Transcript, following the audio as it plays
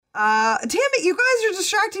Damn it, you guys are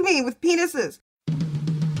distracting me with penises.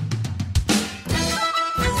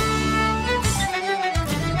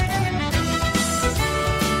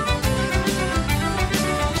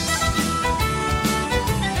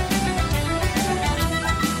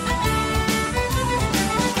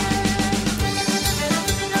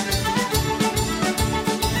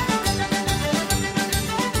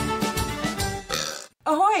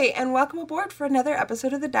 Ahoy, and welcome aboard for another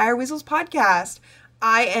episode of the Dire Weasels podcast.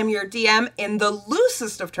 I am your DM in the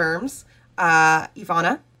loosest of terms,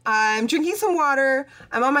 Ivana. I'm drinking some water.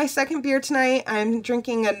 I'm on my second beer tonight. I'm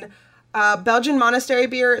drinking a Belgian monastery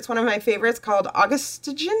beer. It's one of my favorites called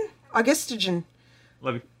Augustigen.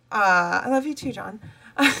 Love you. I love you too, John.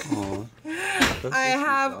 I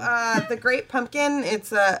have the Great Pumpkin. It's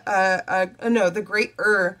the Great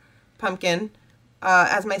Pumpkin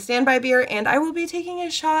as my standby beer, and I will be taking a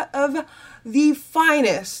shot of the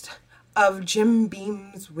finest of Jim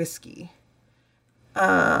Beam's whiskey.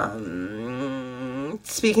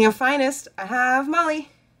 Speaking of finest, I have Molly.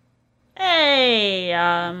 Hey,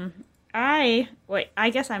 I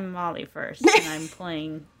guess I'm Molly first, and I'm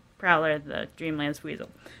playing Prowler the Dreamlands Weasel.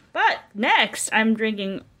 But next, I'm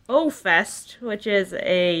drinking O-Fest, which is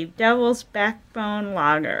a Devil's Backbone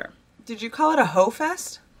lager. Did you call it a Ho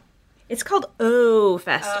Fest? It's called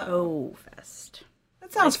O-Fest. O-Fest.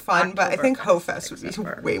 That sounds fun, but I think Ho Fest would be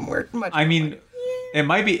way more. I mean, it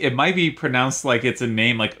might be pronounced like it's a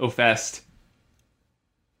name, like O-Fest.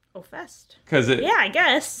 O-Fest. Because yeah, I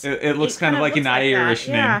guess it looks kind of like an Irish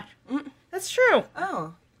name. Yeah, that's true.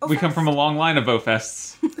 Oh, we come from a long line of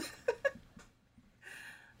O-Fests.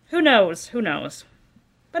 Who knows?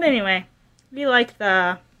 But anyway, we like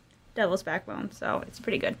the Devil's Backbone, so it's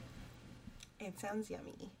pretty good. It sounds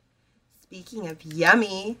yummy. Speaking of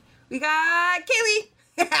yummy, we got Kaylee.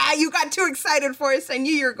 You got too excited for us. I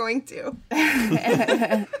knew you were going to.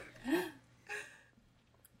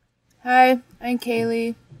 Hi, I'm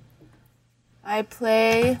Kaylee. I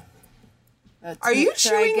play. Are you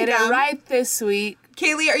chewing gum? I get it right this week.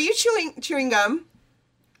 Kaylee, are you chewing gum?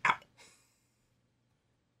 Ow.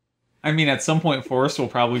 I mean, at some point, Forrest will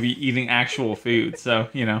probably be eating actual food, so,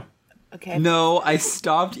 you know. Okay. No, I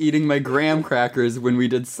stopped eating my graham crackers when we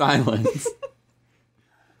did silence.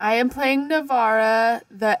 I am playing Navara,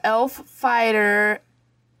 the elf fighter,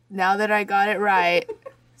 now that I got it right.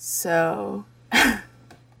 So.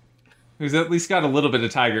 Who's at least got a little bit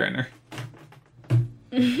of tiger in her.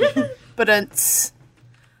 But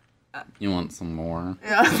You want some more?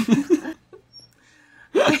 yeah.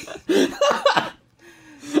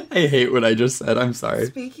 I hate what I just said. I'm sorry.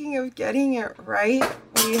 Speaking of getting it right,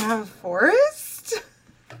 we have Forrest.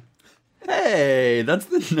 Hey, that's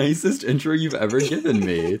the nicest intro you've ever given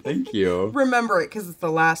me. Thank you. Remember it, because it's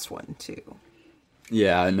the last one, too.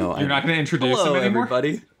 Yeah, no. You're not going to introduce Hello, him anymore?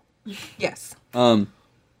 everybody. Yes. I'm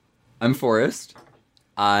Forrest.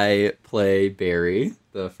 I play Barry,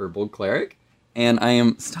 the Furbolg cleric, and I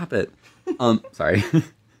am... Stop it. Sorry.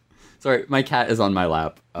 Sorry, my cat is on my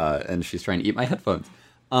lap, and she's trying to eat my headphones.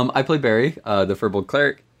 I play Barry, the Furbolg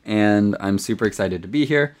cleric, and I'm super excited to be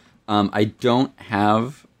here. I don't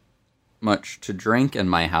have much to drink in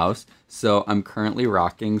my house, so I'm currently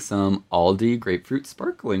rocking some Aldi grapefruit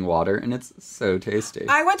sparkling water, and it's so tasty.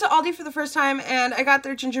 I went to Aldi for the first time, and I got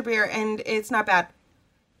their ginger beer, and it's not bad.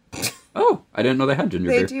 Oh, I didn't know they had ginger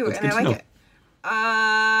beer. They do, That's and I good to like know. it.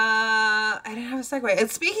 I didn't have a segue.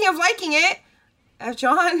 And speaking of liking it,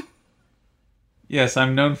 John. Yes,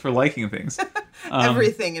 I'm known for liking things.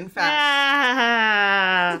 Everything, in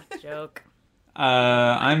fact. Joke.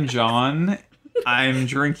 I'm John. I'm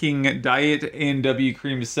drinking Diet A&W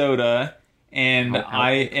cream soda, and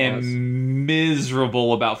I am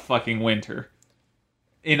miserable about fucking winter.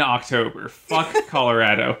 In October. Fuck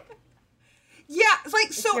Colorado. Yeah, it's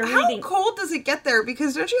like, so you're how reading- cold does it get there?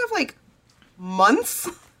 Because don't you have, like, months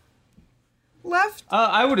left?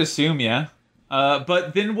 I would assume, yeah.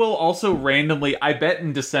 But then we'll also randomly... I bet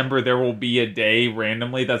in December there will be a day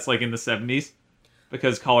randomly that's like in the 70s.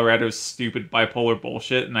 Because Colorado's stupid bipolar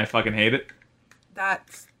bullshit, and I fucking hate it.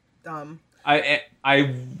 That's dumb. I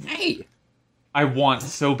want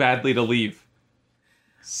so badly to leave.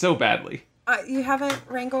 So badly. You haven't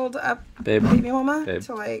wrangled up Babe. baby mama Babe.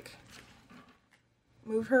 to, like,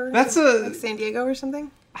 move her That's to, a- like, San Diego or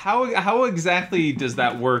something? How exactly does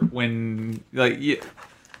that work when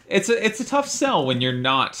it's a tough sell when you're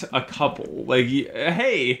not a couple. Like,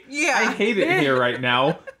 hey, Yeah. I hate it here right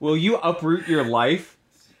now. Will you uproot your life?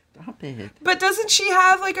 Stop it. But doesn't she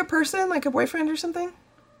have, like, a person, like a boyfriend or something?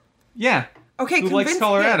 Yeah. Okay, Who likes convince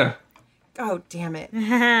Colorado? him. Oh, damn it.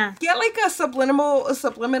 Get, like, a subliminal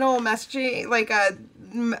messaging, like, a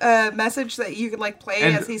message that you could like play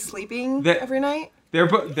And as he's sleeping that- every night? They're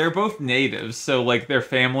both natives, so like their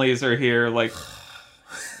families are here. Like,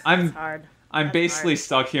 I'm Hard. I'm basically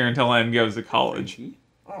stuck here until Anne goes to college.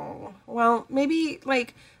 Oh, well, maybe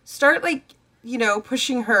like start like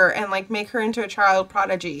pushing her and like make her into a child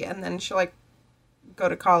prodigy, and then she'll like go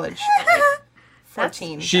to college. At, like,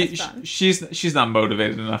 14. She's not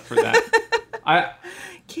motivated enough for that.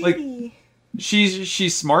 Katie.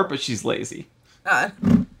 She's smart, but she's lazy.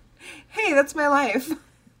 Hey, that's my life.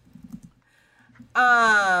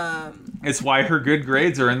 It's why her good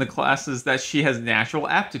grades are in the classes that she has natural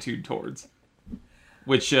aptitude towards,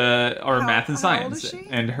 which are math and how old is science. she?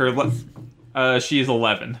 And she is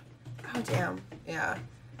 11. Oh damn, yeah.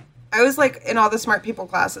 I was like in all the smart people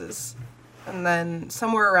classes, and then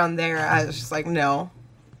somewhere around there, I was just like, no.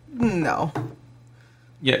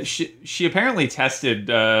 Yeah, she apparently tested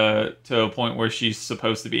to a point where she's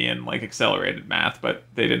supposed to be in like accelerated math, but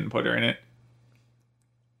they didn't put her in it.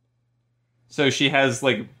 So she has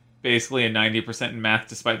like basically a 90% in math,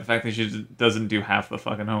 despite the fact that she doesn't do half the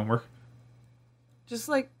fucking homework. Just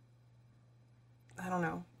like, I don't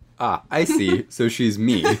know. Ah, I see. So she's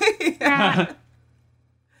me.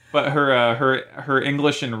 But her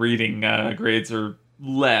English and reading grades are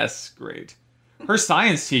less great. Her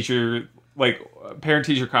science teacher, like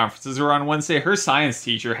parent-teacher conferences were on Wednesday. Her science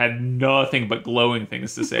teacher had nothing but glowing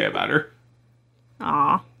things to say about her.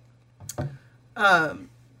 Aw.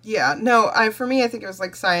 Yeah, no, for me, I think it was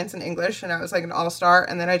like science and English, and I was like an all-star,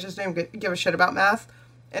 and then I just didn't give a shit about math.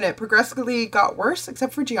 And it progressively got worse,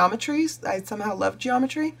 except for geometry. I somehow loved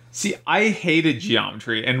geometry. See, I hated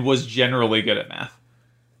geometry and was generally good at math.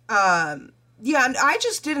 Yeah, and I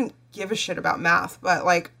just didn't give a shit about math, but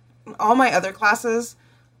like all my other classes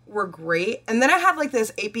were great. And then I had like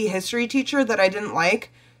this AP history teacher that I didn't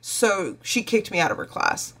like, so she kicked me out of her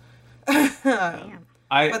class. Damn.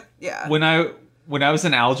 But yeah. When I was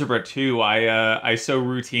in algebra 2, I so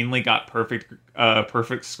routinely got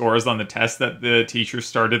perfect scores on the test that the teacher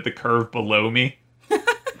started the curve below me.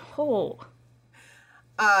 Oh.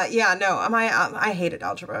 Yeah, no, I hated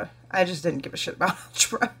algebra. I just didn't give a shit about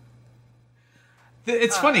algebra.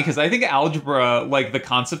 It's funny because I think algebra, like the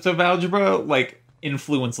concept of algebra, like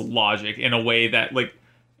influence logic in a way that like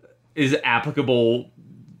is applicable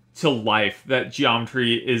to life. That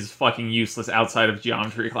geometry is fucking useless outside of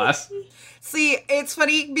geometry class. See, it's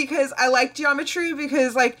funny because I like geometry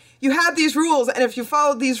because, like, you had these rules, and if you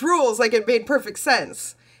followed these rules, like, it made perfect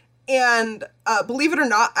sense. And believe it or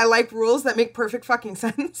not, I like rules that make perfect fucking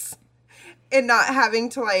sense. And not having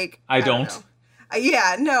to, like... I don't. know.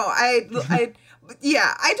 Yeah, no, I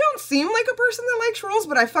don't seem like a person that likes rules,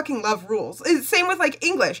 but I fucking love rules. It's same with, like,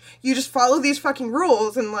 English. You just follow these fucking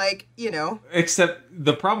rules and, like, Except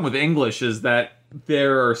the problem with English is that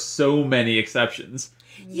there are so many exceptions.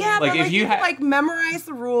 Yeah, Like, but if like, you you could ha- like memorize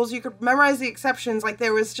the rules, you could memorize the exceptions. Like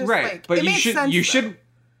there was just Right, like but it you made sense, though.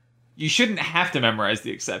 you shouldn't have to memorize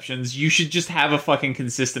the exceptions. You should just have a fucking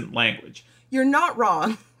consistent language. You're not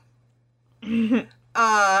wrong. And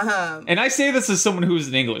I say this as someone who is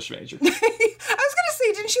an English major. I was gonna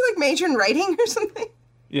say, didn't you like major in writing or something?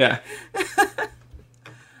 Yeah.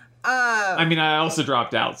 I mean, I also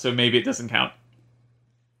dropped out, so maybe it doesn't count.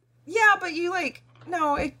 Yeah, but you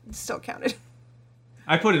no, it still counted.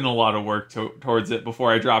 I put in a lot of work towards it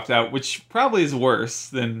before I dropped out, which probably is worse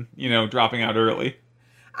than, dropping out early.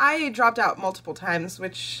 I dropped out multiple times,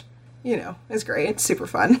 which, is great. It's super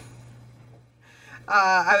fun.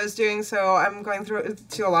 I'm going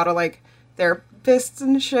to a lot of, like, therapists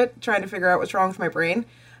and shit, trying to figure out what's wrong with my brain.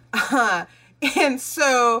 And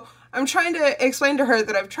so I'm trying to explain to her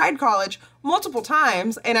that I've tried college multiple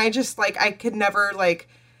times, and I just, like, I could never, like...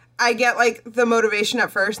 I get, like, the motivation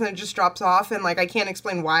at first, and then it just drops off, and, like, I can't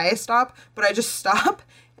explain why I stop, but I just stop.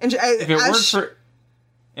 And if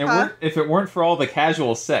it weren't for all the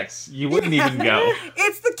casual sex, you wouldn't even go.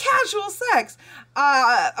 It's the casual sex.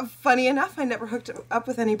 Funny enough, I never hooked up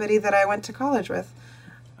with anybody that I went to college with.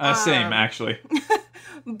 Same, actually.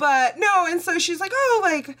 But, no, and so she's like, oh,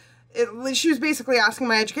 like... she was basically asking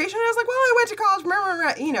my education. And I was like, well, I went to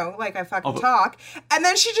college, like I fucking talk. And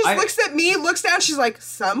then she just looks at me, looks down, she's like,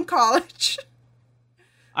 some college.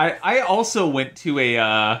 I also went to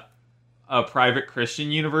a private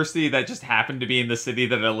Christian university that just happened to be in the city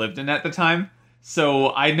that I lived in at the time.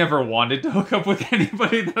 So I never wanted to hook up with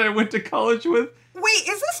anybody that I went to college with. Wait,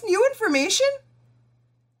 is this new information?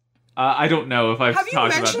 I don't know if I've Have you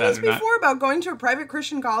talked about mentioned that this or not. before about going to a private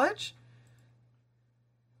Christian college?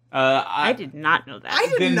 I did not know that.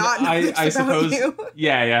 I did not know this I about suppose, you.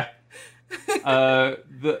 Yeah.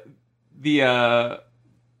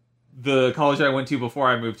 the college I went to before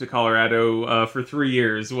I moved to Colorado for 3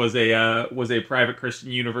 years was a private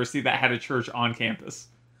Christian university that had a church on campus.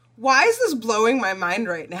 Why is this blowing my mind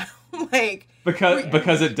right now? Like,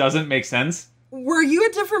 Because it doesn't make sense. were you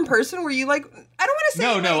a different person? Were you like, I don't want to say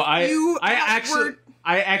No, like,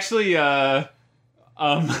 I actually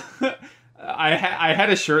I had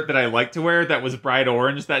a shirt that I liked to wear that was bright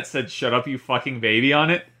orange that said "Shut up, you fucking baby" on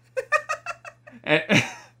it. And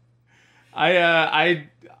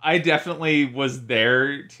I definitely was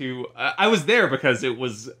there to. I was there because it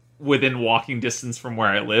was within walking distance from where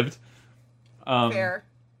I lived. fair.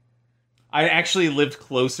 I actually lived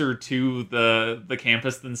closer to the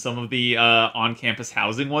campus than some of the on-campus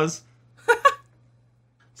housing was.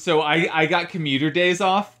 So I got commuter days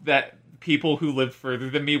off that people who lived further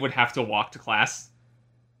than me would have to walk to class.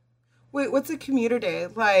 Wait, what's a commuter day?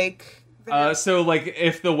 Like, So like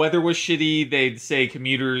if the weather was shitty, they'd say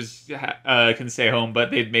commuters can stay home, but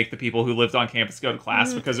they'd make the people who lived on campus go to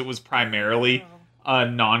class because it was primarily a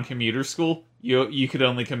non-commuter school. You could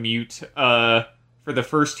only commute for the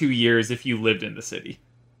first 2 years if you lived in the city.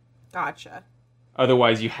 gotcha.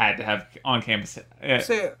 Otherwise, you had to have on-campus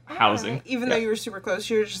So housing. alright, even though you were super close,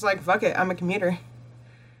 you were just like, fuck it, I'm a commuter.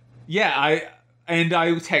 Yeah, I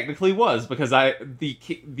technically was because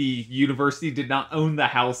the university did not own the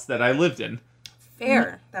house that I lived in.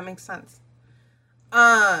 Fair. That makes sense.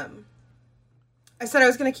 I said I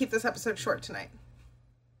was going to keep this episode short tonight.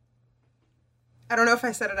 I don't know if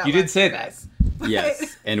I said it out You loud did say to that. guys,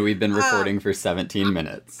 Yes, and we've been recording for 17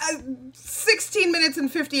 minutes. 16 minutes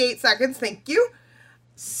and 58 seconds. Thank you.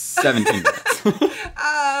 17 minutes.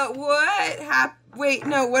 Wait,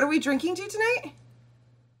 no. What are we drinking to tonight?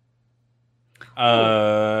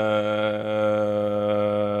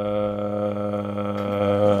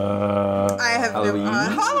 I have Halloween?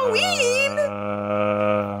 Halloween.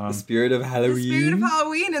 The spirit of Halloween. The spirit of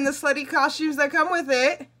Halloween and the slutty costumes that come with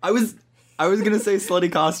it. I was gonna say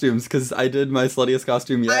slutty costumes because I did my sluttiest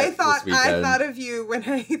costume yet I thought this weekend. of you when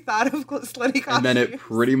I thought of slutty costumes. And then it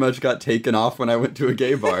pretty much got taken off when I went to a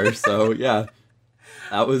gay bar. So yeah,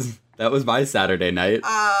 that was my Saturday night.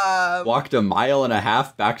 Walked a mile and a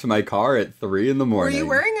half back to my car at 3 a.m. Were you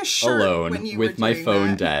wearing a shirt alone when you with were my doing phone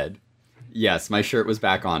that? dead? Yes, my shirt was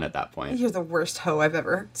back on at that point. You're the worst hoe I've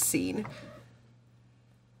ever seen.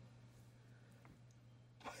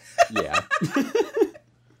 Yeah.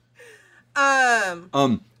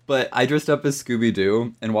 Um, But I dressed up as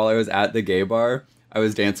Scooby-Doo, and while I was at the gay bar, I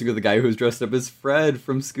was dancing with a guy who was dressed up as Fred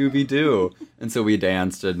from Scooby-Doo. And so we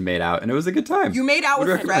danced and made out, and it was a good time. you made out Would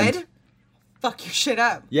with recommend. Fred? Fuck your shit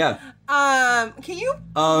up. Yeah. Can you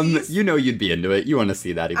please? You know you'd be into it. You want to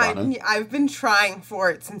see that, Ivana. I've been trying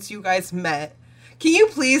for it since you guys met. Can you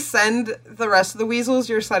please send the rest of the weasels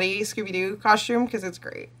your slutty Scooby-Doo costume? Because it's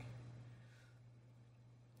great.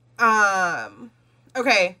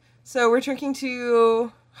 Okay, so we're drinking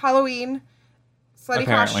to Halloween, slutty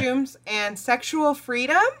Apparently. costumes, and sexual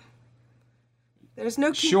freedom. There's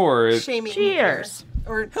no Sure. shaming. Cheers. here.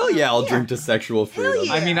 Or Hell yeah, I'll drink to sexual freedom.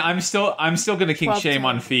 yeah. I mean, I'm still gonna kink 12 shame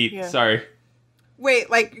on times, feet. yeah. Sorry, Wait,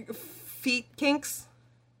 like feet kinks?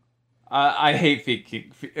 I hate feet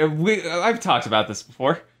kink. I've talked about this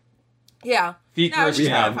before. Yeah. Feet No, gross We me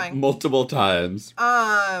have out. terrifying. multiple times.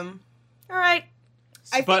 All right.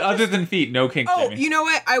 I But think other than feet, no kink Oh, shaming. you know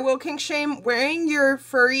what? I will kink shame wearing your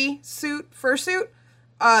fursuit,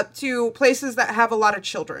 to places that have a lot of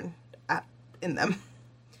children in them.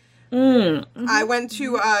 I went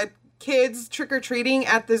to kids trick or treating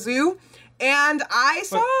at the zoo, and I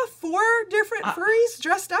saw 4 different furries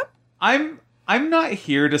dressed up. I'm not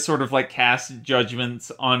here to sort of like cast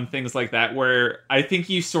judgments on things like that, where I think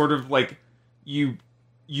you sort of like you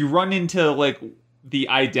run into like the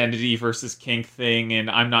identity versus kink thing, and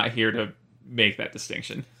I'm not here to make that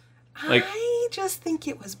distinction. Like, I just think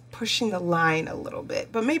it was pushing the line a little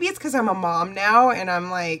bit, but maybe it's because I'm a mom now, and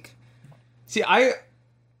I'm like, see,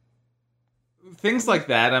 things like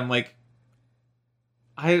that, I'm like,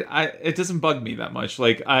 it doesn't bug me that much.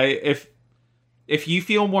 Like, if you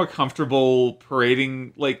feel more comfortable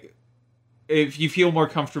parading, like, if you feel more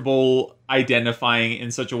comfortable identifying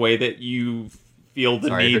in such a way that you feel the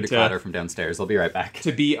Sorry, I heard need a clatter from downstairs. I'll be right back.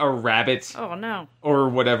 to be a rabbit Oh no. or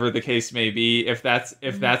whatever the case may be, if that's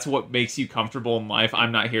what makes you comfortable in life,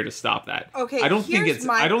 I'm not here to stop that. Okay, I don't think here's it's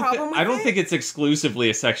my problem with I don't it. think it's exclusively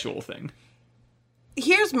a sexual thing.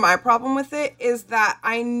 here's my problem with it is that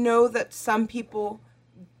I know that some people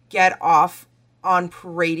get off on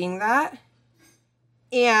parading that.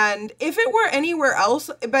 And if it were anywhere else,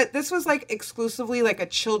 but this was like exclusively like a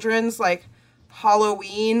children's like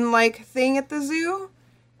Halloween like thing at the zoo.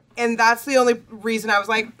 And that's the only reason I was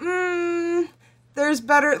like, there's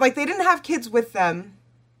better, like, they didn't have kids with them.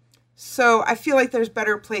 So I feel like there's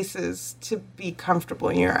better places to be comfortable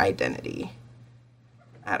in your identity.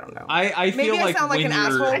 I don't know. I feel Maybe I like sound like when an you're,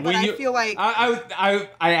 asshole, but when I you, feel like I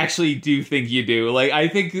actually do think you do. Like, I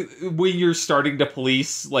think when you're starting to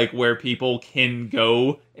police like where people can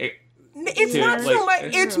go, it's to, not so like,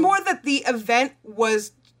 much. It's more that the event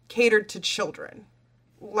was catered to children.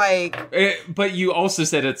 Like, but you also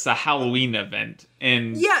said it's a Halloween event,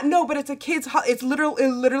 and yeah, no, but it's a kids. It's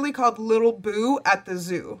literally called Little Boo at the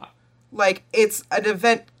zoo. Like, it's an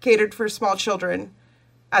event catered for small children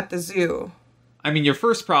at the zoo. I mean, your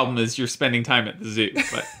first problem is you're spending time at the zoo,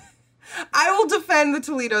 but I will defend the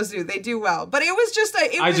Toledo Zoo. They do well, but it was just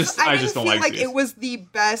I just didn't don't feel like zoos. it was the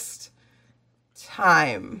best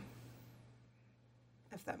time.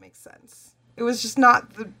 If that makes sense, it was just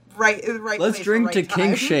not the right. Let's place, drink the to right kink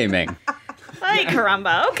time. shaming. Ay,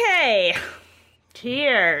 caramba. Okay.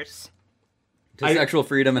 Cheers. To sexual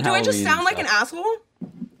freedom and Do I Halloween. just sound like an asshole?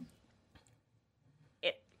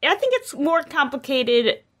 I think it's more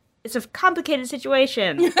complicated. It's a complicated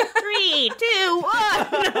situation. 3, 2, 1.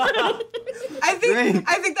 I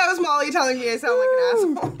think that was Molly telling me I sound like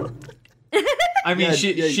an asshole. I mean, Yeah,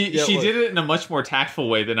 she look. did it in a much more tactful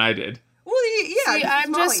way than I did. Well, yeah. See, this is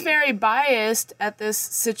I'm just Molly. very biased at this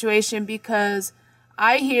situation because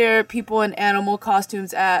I hear people in animal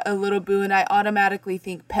costumes at a Little Boo and I automatically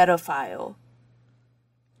think pedophile.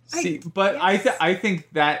 See, but I think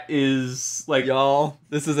that is like Y'all,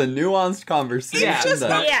 this is a nuanced conversation. It's just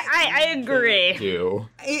that Yeah, I agree. do.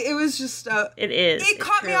 It was just It is. It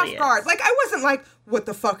caught me truly off is. guard. Like, I wasn't like, "What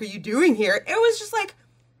the fuck are you doing here?" It was just like,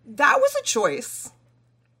 that was a choice.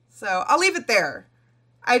 So I'll leave it there.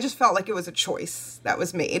 I just felt like it was a choice that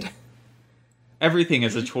was made. everything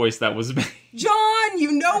is a choice that was made. John,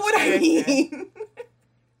 you know what I mean.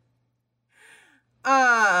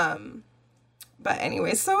 But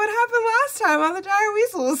anyway, so what happened last time on the Dire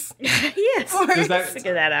Weasels? Yes. Does that-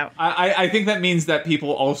 Figure that out. I think that means that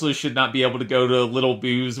people also should not be able to go to Little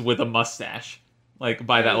Boo's with a mustache. Like,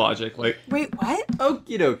 by that logic. Like, Wait, what?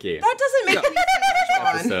 Okie dokie. That doesn't make any sense,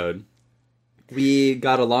 John. Episode. We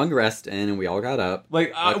got a long rest in and we all got up.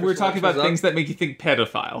 we're talking about things that make you think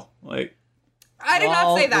pedophile. Like, I did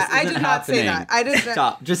not say that. I did not say that. I didn't.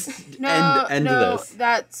 Stop. Just No, end no, this.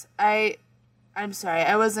 that's I'm sorry,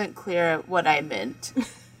 I wasn't clear what I meant.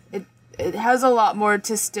 It has a lot more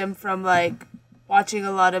to stem from like watching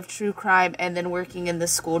a lot of true crime and then working in the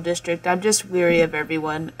school district. I'm just weary of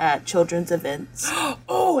everyone at children's events.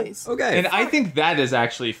 Always. Okay. and I think that is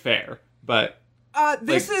actually fair. But,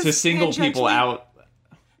 This like, is to single people tangentially- out.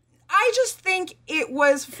 I just think it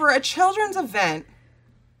was for a children's event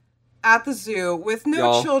at the zoo with no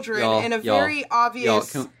Y'all, children y'all, in a y'all, very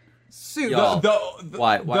obvious suit. y'all.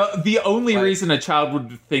 Why? The only Why? reason a child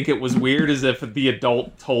would think it was weird is if the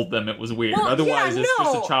adult told them it was weird. Well, Otherwise, yeah, it's no,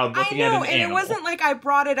 just a child looking I know, at an and animal. it wasn't like I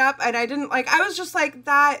brought it up and I didn't like. I was just like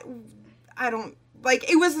that. I don't like.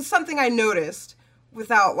 It was something I noticed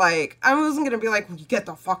without like. I wasn't gonna be like, "You get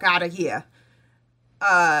the fuck out of here,"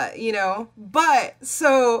 you know. But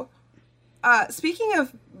so, speaking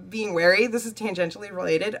of being wary, this is tangentially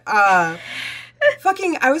related. I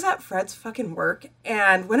was at Fred's fucking work,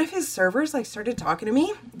 and one of his servers, like, started talking to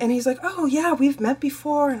me, and he's like, "Oh, yeah, we've met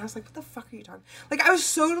before," and I was like, "What the fuck are you talking?" Like, I was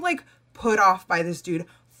so, like, put off by this dude,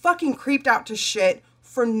 fucking creeped out to shit,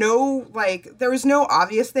 for no, like, there was no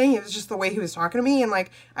obvious thing, it was just the way he was talking to me, and,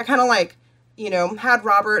 like, I kind of, like, you know, had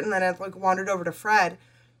Robert, and then I, like, wandered over to Fred,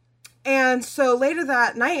 and so later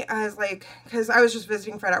that night, I was like, because I was just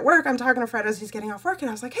visiting Fred at work, I'm talking to Fred as he's getting off work, and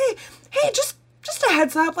I was like, hey, just a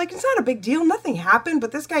heads up, like, it's not a big deal, nothing happened,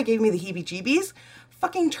 but this guy gave me the heebie-jeebies.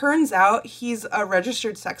 Fucking turns out he's a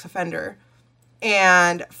registered sex offender.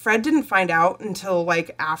 And Fred didn't find out until,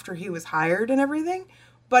 like, after he was hired and everything.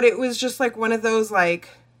 But it was just, like, one of those, like,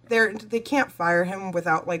 they can't fire him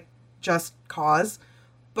without, like, just cause.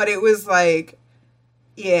 But it was, like,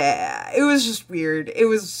 yeah, it was just weird. It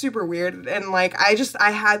was super weird. And, like,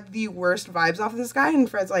 I had the worst vibes off of this guy. And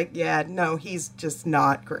Fred's like, yeah, no, he's just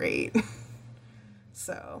not great.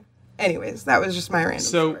 So, anyways, that was just my random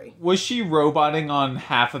story. Was she roboting on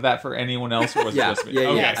half of that for anyone else, or was it Yeah, just me? yeah,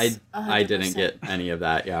 Okay. yeah. Yes. I didn't get any of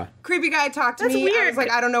that. Yeah. Creepy guy talked to That's me. I weird. was like,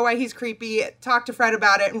 I don't know why he's creepy. Talked to Fred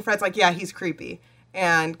about it, and Fred's like, yeah, he's creepy.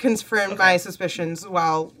 And confirmed my suspicions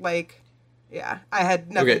while, like, yeah, I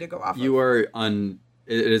had nothing to go off You of. are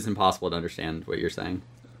It is impossible to understand what you're saying.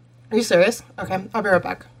 Are you serious? Okay, I'll be right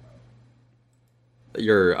back.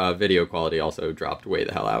 Your video quality also dropped way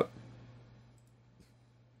the hell out.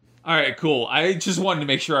 All right, cool. I just wanted to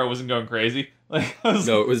make sure I wasn't going crazy. Like, I was,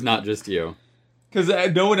 No, it was not just you. Because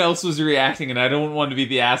no one else was reacting, and I don't want to be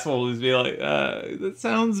the asshole who's be like, that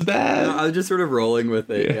sounds bad. I was just sort of rolling with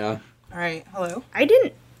it, yeah. All right, hello. I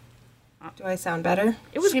didn't. Do I sound better?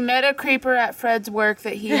 She met a creeper at Fred's work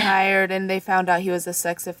that he hired, and they found out he was a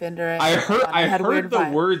sex offender. And I had a heard weird the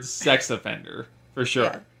vibe. word sex offender, for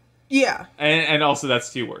sure. Yeah. And also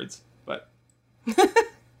that's 2 words, but...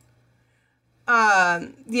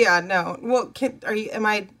 Yeah, no. Well, am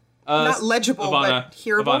I not legible, Ivana, but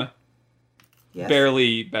hearable? Ivana, Yes.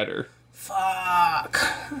 barely better. Fuck.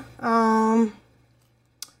 I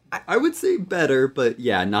would say better, but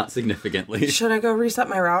yeah, not significantly. Should I go reset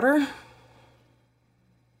my router?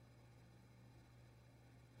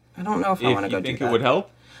 I don't know if I want to If go you do think that. it would help.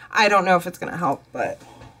 I don't know if it's going to help, but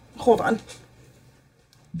hold on.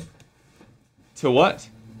 To what?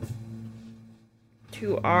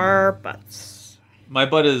 To our butts. My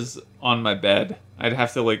butt is on my bed. I'd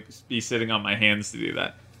have to, like, be sitting on my hands to do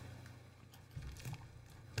that.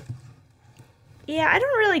 Yeah, I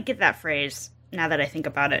don't really get that phrase now that I think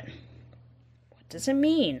about it. What does it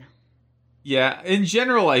mean? Yeah, in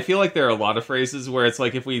general, I feel like there are a lot of phrases where it's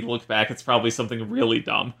like, if we look back, it's probably something really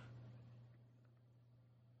dumb.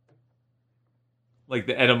 Like,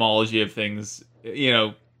 the etymology of things, you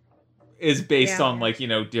know, is based Yeah. on, like, you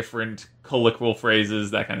know, different colloquial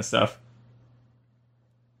phrases, that kind of stuff.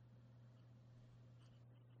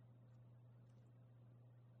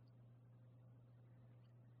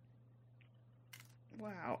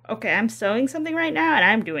 Wow. Okay, I'm sewing something right now, and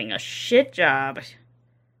I'm doing a shit job.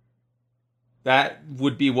 That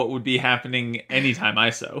would be what would be happening anytime I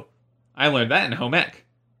sew. I learned that in home ec.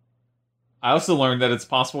 I also learned that it's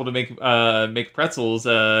possible to make pretzels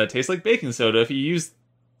taste like baking soda if you use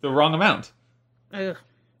the wrong amount, Ugh,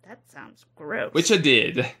 that sounds gross. which I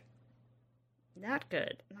did. Not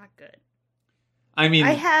good. Not good. I mean,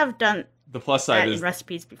 I have done the plus that side in is.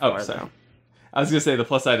 recipes before, sorry. though. I was gonna say the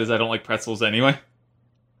plus side is I don't like pretzels anyway,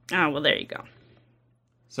 Oh, well, there you go.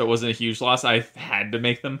 so it wasn't a huge loss. I had to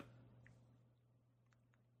make them.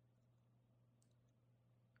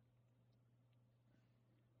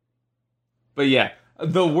 But yeah,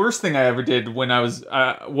 the worst thing I ever did when I was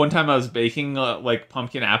one time I was baking like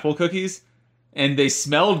pumpkin apple cookies, and they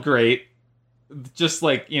smelled great, just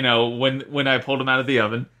like, you know, when I pulled them out of the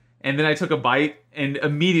oven, and then I took a bite and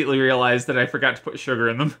immediately realized that I forgot to put sugar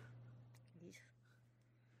in them.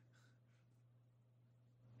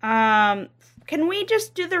 Can we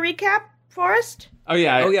just do the recap, Forrest? Oh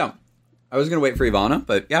yeah, Oh, yeah. I was going to wait for Ivana,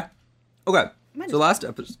 but yeah. Okay. Might So as last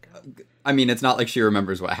episode... I mean, it's not like she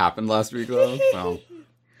remembers what happened last week, though.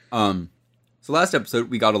 So last episode,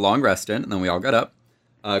 we got a long rest in, and then we all got up.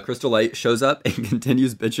 Crystal Light shows up and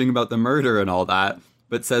continues bitching about the murder and all that,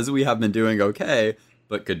 but says we have been doing okay,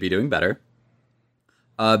 but could be doing better.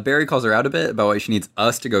 Barry calls her out a bit about why she needs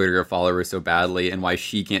us to go to her followers so badly and why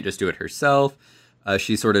she can't just do it herself.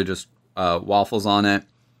 She sort of just waffles on it.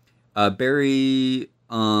 Barry...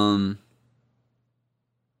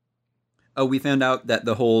 Oh, we found out that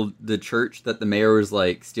the church that the mayor was,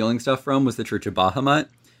 like, stealing stuff from was the Church of Bahamut.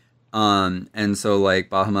 And so, like,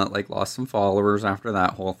 Bahamut, like, lost some followers after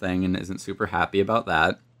that whole thing and isn't super happy about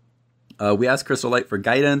that. We asked Crystal Light for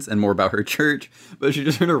guidance and more about her church, but she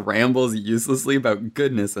just sort of rambles uselessly about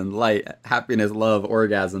goodness and light, happiness, love,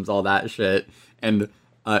 orgasms, all that shit. And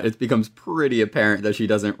it becomes pretty apparent that she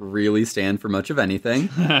doesn't really stand for much of anything.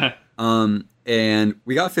 And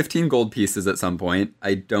we got 15 gold pieces at some point.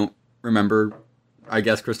 I don't remember. I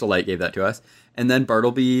guess Crystal Light gave that to us. And then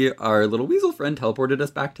Bartleby, our little weasel friend, teleported us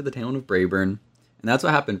back to the town of Brayburn. And that's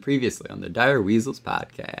what happened previously on the Dire Weasels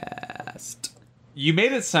podcast. you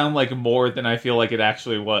made it sound like more than I feel like it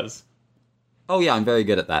actually was. Oh yeah, I'm very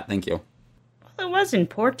good at that. Thank you. Well, it was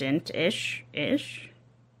important-ish.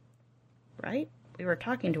 Right? We were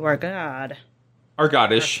talking to our god. Our Our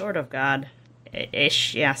goddish. sort of god.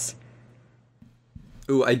 Ish, yes.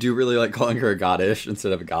 Ooh, I do really like calling her a goddish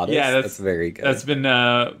instead of a goddess. Yeah, that's very good. That's been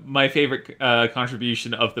my favorite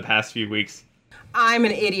contribution of the past few weeks. I'm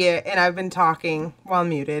an idiot, and I've been talking while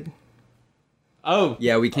muted. Oh,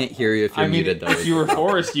 Yeah, we can't hear you if you're I mean, muted, though. if you were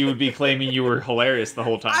Forrest, you would be claiming you were hilarious the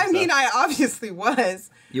whole time. I so. mean, I obviously was.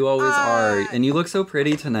 You always are, and you look so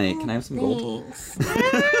pretty tonight. Can I have some gold? Thanks.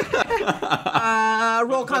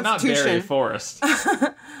 Roll But not Barry Constitution. Forrest.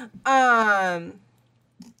 What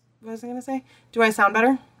was I gonna say? Do I sound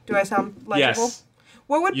better? Do I sound legible? Yes,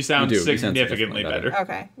 What would? you sound You do. You sound significantly significantly better.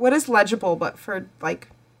 Okay. What is legible, but for like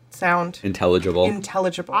sound Intelligible.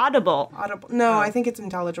 intelligible? Audible. Audible. No, I think it's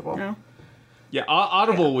intelligible. No. Yeah,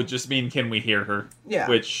 audible would just mean can we hear her? Yeah.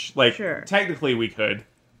 Which, like, Sure. technically we could.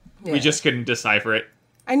 Yeah. We just couldn't decipher it.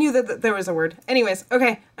 I knew that there was a word. Anyways,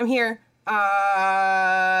 okay, I'm here. You Wait,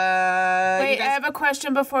 I guys have a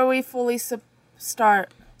question before we fully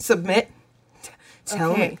start. submit.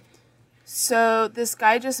 Tell Okay. me. So this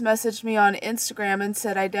guy just messaged me on Instagram and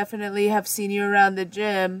said, I definitely have seen you around the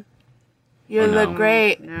gym. You Oh, no. look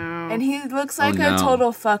great. No. And he looks like no. a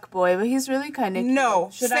total fuckboy, but he's really kind of No.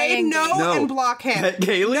 Should Say I no, engage? No. and block him.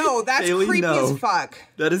 Kaylee? No, that's Kaylee, creepy no. as fuck.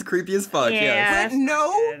 That is creepy as fuck, Yeah. yes. Put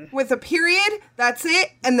no good. with a period, that's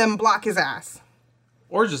it, and then block his ass.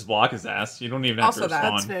 Or just block his ass. You don't even have Also to that.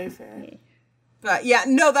 respond. That's very fair. But yeah,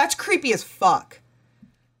 no, that's creepy as fuck.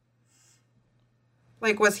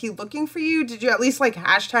 Like, was he looking for you? Did you at least, like,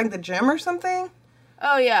 hashtag the gym or something?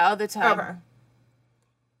 Oh yeah, all the time. Okay.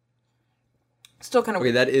 Still kind of Okay,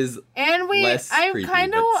 weird. that is And Less I creepy,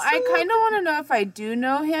 kind of, but want to know if I do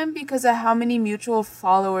know him because of how many mutual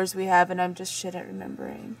followers we have, and I'm just shit at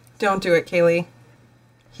remembering. Don't do it, Kaylee.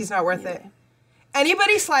 He's not worth it.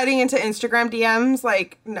 Anybody sliding into Instagram DMs,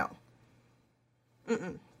 like, no.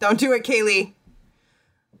 Don't do it, Kaylee.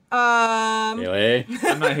 Kaylee.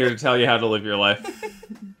 I'm not here to tell you how to live your life.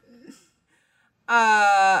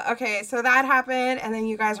 Okay, so that happened, and then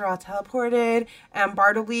you guys are all teleported, and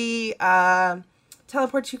Bartleby,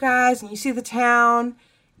 teleports you guys, and you see the town,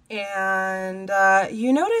 and,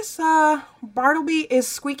 you notice, Bartleby is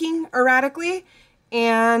squeaking erratically,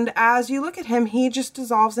 and as you look at him, he just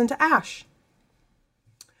dissolves into ash.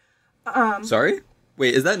 Sorry?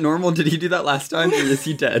 Wait, is that normal? Did he do that last time, or is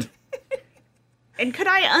he dead? And could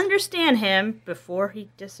I understand him before he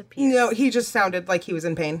disappeared? No, he just sounded like he was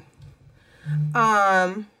in pain.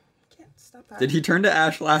 Can't stop that. Did he turn to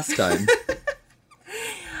ash last time?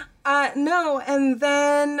 No, and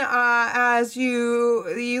then as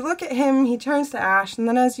you look at him, he turns to ash, and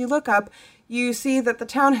then as you look up, you see that the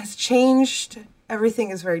town has changed. Everything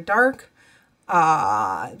is very dark.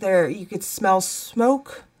 There you could smell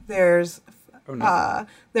smoke. There's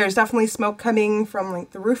there's definitely smoke coming from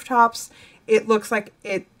like the rooftops. It looks like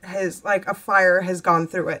it has like a fire has gone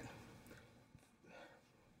through it.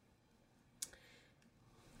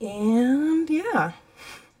 And yeah.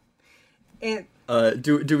 It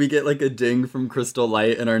Do we get like a ding from Crystal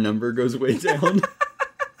Light and our number goes way down?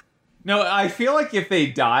 No, I feel like if they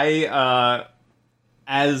die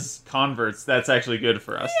as converts, that's actually good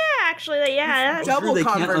for us. Yeah, actually, yeah. That's, double they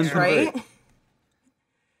can't converts, unconvert. right?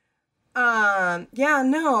 Yeah,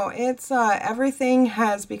 no, it's everything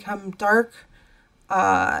has become dark.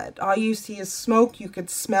 All you see is smoke. You could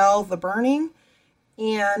smell the burning,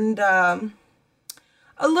 and a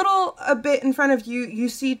bit in front of you, you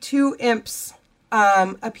see two imps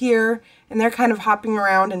appear, and they're kind of hopping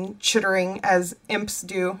around and chittering as imps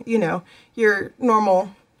do. You know, your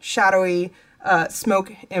normal shadowy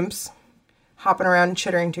smoke imps hopping around and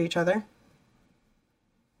chittering to each other.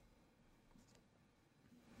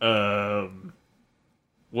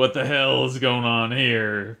 What the hell is going on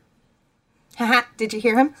here? Haha, did you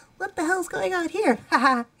hear him? What the hell's going on here?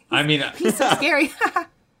 Haha, I mean, he's so scary. Haha.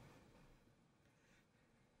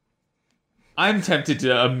 I'm tempted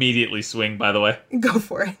to immediately swing, by the way. Go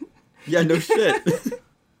for it. Yeah, no shit.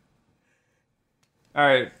 All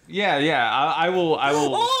right. Yeah. I will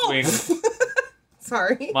Oh! swing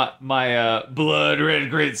Sorry. my blood red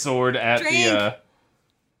greatsword at Drink.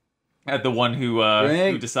 the one who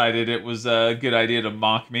Drink. decided it was a good idea to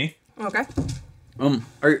mock me. Okay.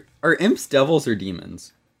 Are imps devils or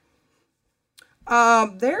demons?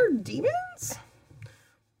 They're demons?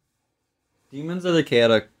 Demons are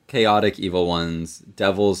the chaotic evil ones.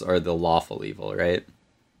 Devils are the lawful evil, right?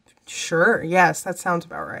 Sure. Yes, that sounds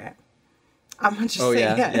about right. I'm gonna just Oh say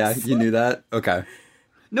yeah, yes. yeah. You knew that. Okay.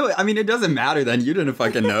 No, I mean it doesn't matter then. You didn't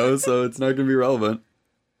fucking know, so it's not gonna be relevant.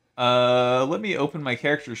 Let me open my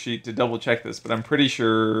character sheet to double check this, but I'm pretty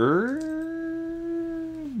sure.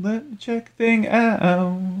 Let me check thing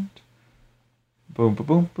out. Boom, boom,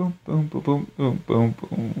 boom, boom, boom, boom, boom, boom, boom,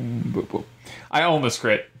 boom, boom. I almost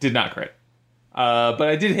crit. Did not crit. But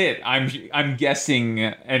I did hit. I'm guessing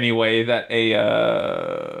anyway that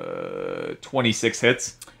a 26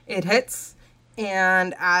 hits. It hits,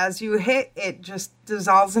 and as you hit, it just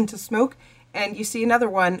dissolves into smoke, and you see another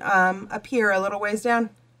one appear a little ways down.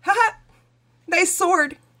 Haha! Nice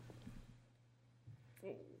sword.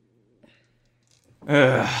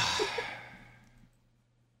 Ugh.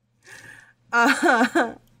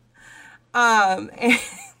 And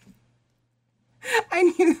I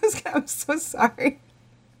knew this guy. I'm so sorry.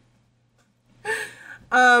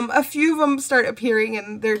 A few of them start appearing,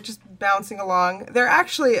 and they're just bouncing along. They're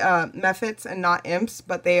actually mephits and not imps,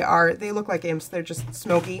 but they look like imps. They're just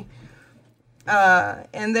smoky.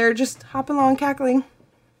 And they're just hopping along, cackling.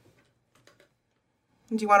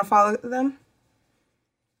 Do you want to follow them?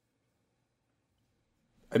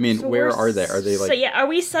 I mean, So where we're are they? Are they So like? yeah, are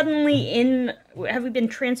we suddenly in? Have we been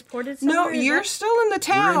transported somewhere? No, Is you're that- still in the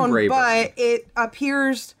town, Brayburn. but it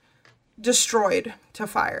appears destroyed to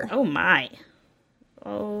fire. Oh my.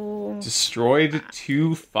 Oh. Destroyed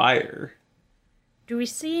to fire. Do we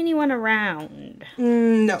see anyone around?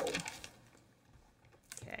 No.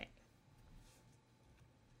 Okay.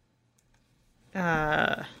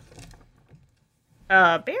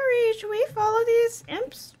 Barry, should we follow these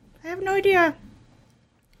imps? I have no idea.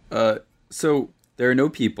 So there are no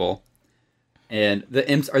people, and the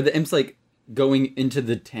imps like going into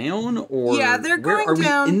the town, or Yeah, they're where, going are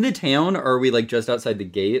down- we in the town, or are we like just outside the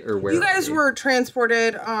gate, or where? You guys are we? were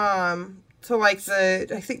transported to like I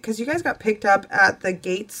think because you guys got picked up at the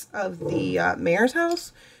gates of the mayor's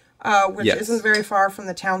house, which Yes. isn't very far from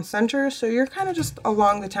the town center. So you're kind of just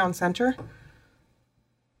along the town center,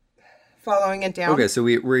 following it down. Okay, so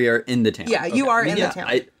we are in the town. Yeah, you Okay. are I mean, in the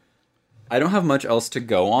town. I don't have much else to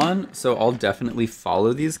go on, so I'll definitely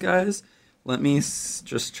follow these guys. Let me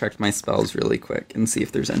just check my spells really quick and see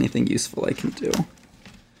if there's anything useful I can do.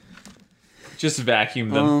 Just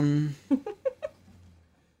vacuum them.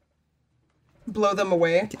 Blow them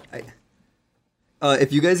away.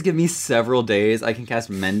 If you guys give me several days, I can cast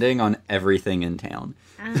Mending on everything in town.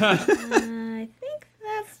 I think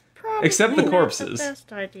that's probably Except the not corpses. The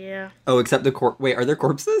best idea. Oh, except the Wait, are there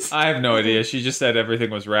corpses? I have no idea. She just said everything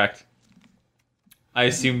was wrecked. I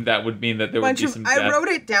assumed that would mean that there would Bunch be of, some I death. wrote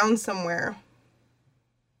it down somewhere.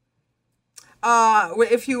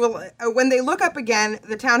 If you will, when they look up again,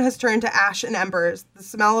 the town has turned to ash and embers. The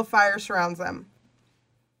smell of fire surrounds them.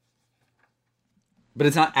 But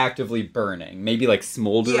it's not actively burning. Maybe like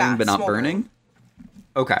smoldering, Yeah, but not smoldering. burning.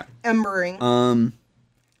 Okay. Embering.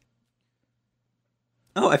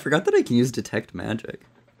 Oh, I forgot that I can use detect magic.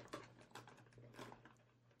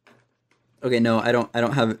 Okay, no, I don't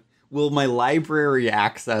have. Will my library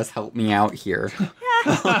access help me out here?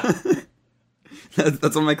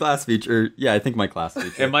 That's on my class feature. Yeah, I think my class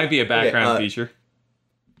feature. It might be a background Okay, feature.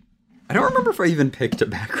 I don't remember if I even picked a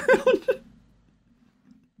background.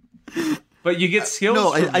 But you get skills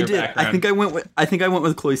No, from I your did. background. I think I went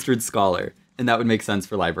with cloistered scholar, and that would make sense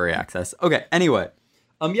for library access. Okay. Anyway,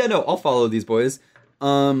 yeah, no, I'll follow these boys.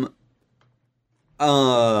 Can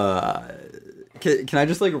I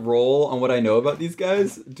just like roll on what I know about these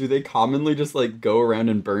guys? Do they commonly just like go around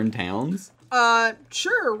and burn towns?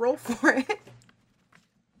 Sure, roll for it.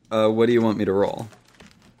 What do you want me to roll?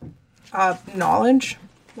 Knowledge,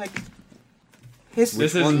 like history.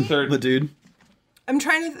 This is the third. The dude. I'm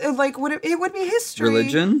trying to like would it would be history.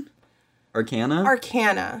 Religion? Arcana?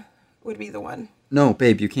 Arcana would be the one. No,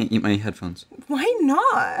 babe, you can't eat my headphones. Why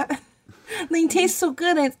not? They taste so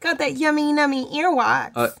good. It's got that yummy, nummy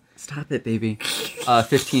earwax. Stop it, baby.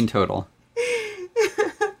 15 total.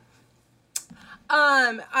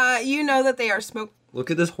 You know that they are smoke. Look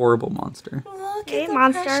at this horrible monster. Look Hey, at the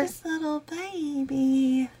monster. precious little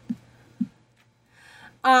baby.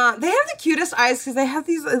 They have the cutest eyes because they have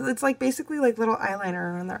these. It's like basically like little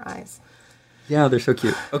eyeliner around their eyes. Yeah, they're so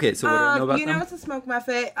cute. Okay, so what do I know about you them? know it's a smoke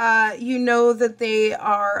muffet. You know that they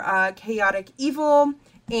are chaotic evil,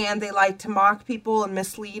 and they like to mock people and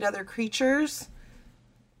mislead other creatures.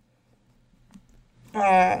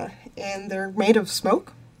 And they're made of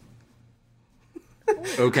smoke.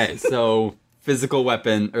 Okay, so physical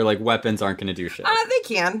weapon or like weapons aren't gonna do shit. They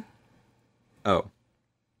can. Oh.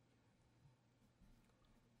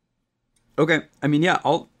 Okay, I mean, yeah,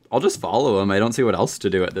 I'll just follow them. I don't see what else to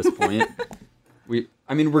do at this point.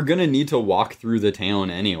 We're gonna need to walk through the town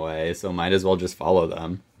anyway, so might as well just follow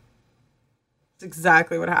them. That's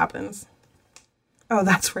exactly what happens. Oh,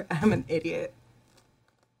 that's where I'm an idiot.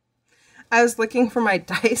 I was looking for my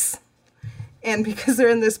dice, and because they're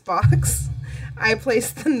in this box, I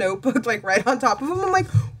placed the notebook like right on top of them. I'm like,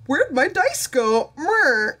 where'd my dice go?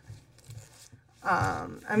 Myrrh.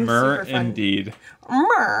 I'm Mer super fun. indeed.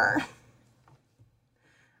 Myrrh.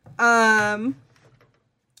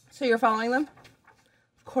 So you're following them?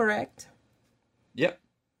 Correct. Yep.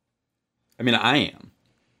 I mean, I am.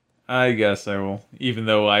 I guess I will, even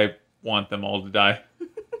though I want them all to die.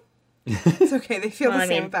 It's okay. They feel Well, the I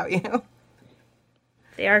same mean- about you.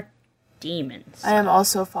 They are demons. I am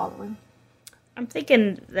also following. I'm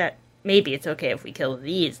thinking that maybe it's okay if we kill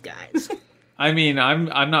these guys. I mean, I'm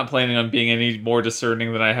not planning on being any more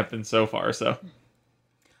discerning than I have been so far. So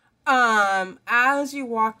As you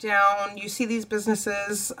walk down, you see these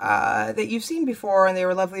businesses that you've seen before, and they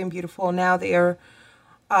were lovely and beautiful. Now they are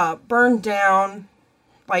burned down,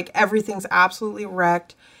 like everything's absolutely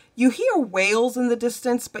wrecked. You hear wails in the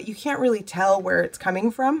distance, but you can't really tell where it's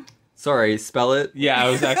coming from. Sorry, spell it. yeah, I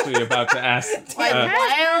was actually about to ask. Like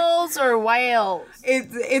wild whales or whales?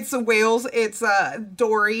 It's whales. It's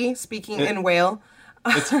Dory speaking in whale.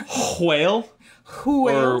 It's whale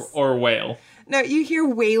Whales. or whale. No, you hear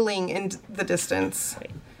wailing in the distance.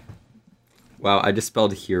 Wow, I just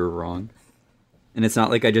spelled here wrong. And it's not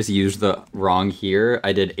like I just used the wrong here.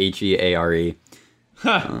 I did Heare.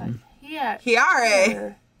 Yeah.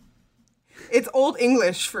 Hiare. It's Old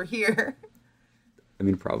English for here. I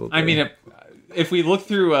mean, probably. I mean, if we look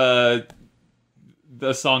through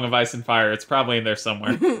the Song of Ice and Fire, it's probably in there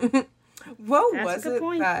somewhere. What That's a was good it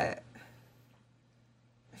point. that...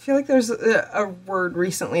 I feel like there's a word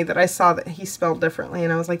recently that I saw that he spelled differently,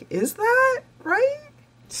 and I was like, is that right?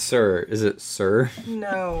 Sir. Is it sir?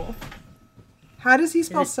 No. How does he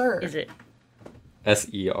spell sir? Is it?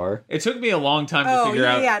 S-E-R. It took me a long time to Oh, figure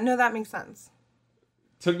out. yeah. No, that makes sense.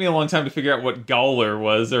 Took me a long time to figure out what Gawler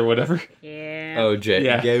was or whatever. Yeah. Oh,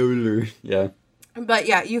 Yeah. Gowler. Yeah. But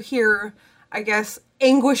yeah, you hear, I guess,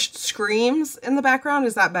 anguished screams in the background.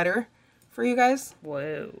 Is that better for you guys?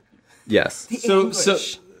 Whoa. Yes.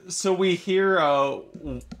 So we hear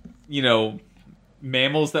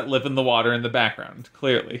mammals that live in the water in the background,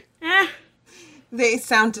 clearly. They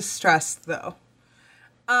sound distressed though.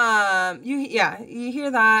 You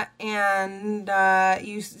hear that, and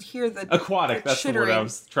you hear the Aquatic, that's the word I chittering.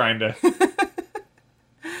 was trying to.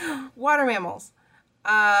 Water mammals.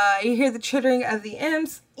 You hear the chittering of the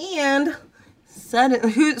imps, and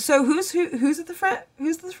suddenly, who's at the front?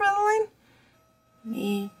 Who's at the front of the line?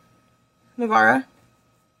 Me. Navarra.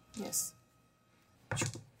 Yes.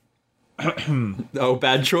 Oh,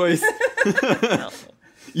 bad choice.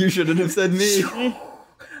 You shouldn't have said me.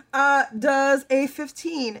 Does a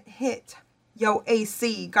 15 hit yo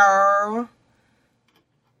AC, girl?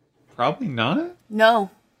 Probably not. No.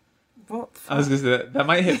 Well, I was gonna say that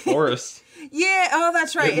might hit Forrest. yeah. Oh,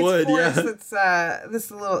 that's right. It It's would, Forrest. yeah. It's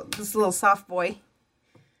this little soft boy.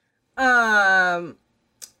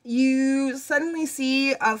 You suddenly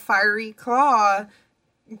see a fiery claw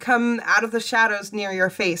come out of the shadows near your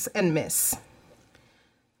face and miss.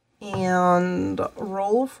 And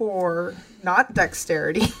roll for not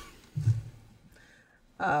dexterity.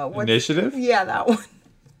 What's Initiative? Yeah, that one.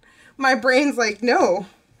 My brain's like, no.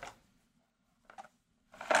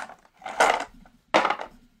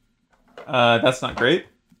 That's not great.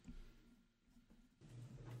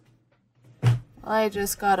 I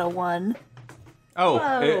just got a 1. Oh,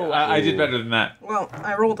 Whoa. I did better than that. Well,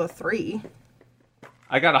 I rolled a 3.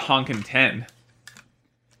 I got a honkin' 10.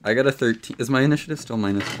 I got a 13. Is my initiative still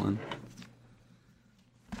 -1?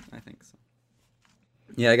 I think so.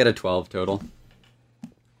 Yeah, I got a 12 total.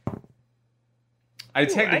 I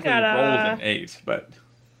technically got a- rolled an 8, but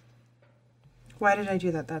Why did I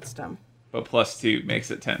do that? That's dumb. +2 makes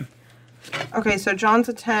it 10. Okay, so John's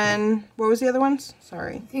a 10. What was the other ones?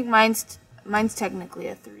 Sorry. I think mine's technically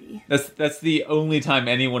a 3. That's the only time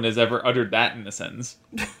anyone has ever uttered that in a sentence.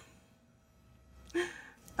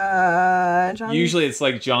 John. Usually it's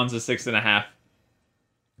like John's a 6.5.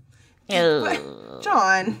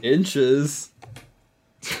 John. Inches.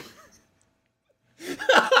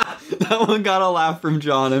 That one got a laugh from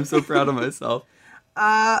John. I'm so proud of myself.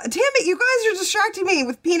 Damn it, you guys are distracting me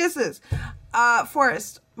with penises.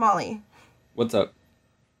 Forrest, Molly. What's up?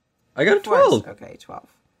 I got a Forrest. 12. Okay, 12.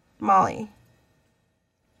 Molly.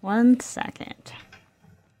 1 second.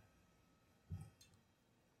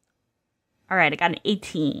 All right, I got an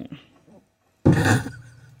 18.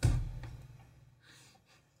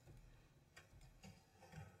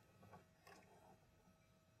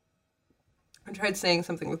 I tried saying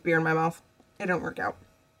something with beer in my mouth. It didn't work out.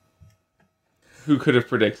 Who could have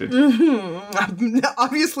predicted?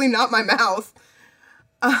 Obviously not my mouth.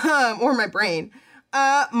 Or my brain.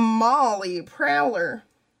 Molly Prowler.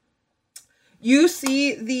 You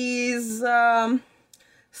see these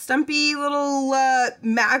stumpy little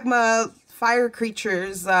magma fire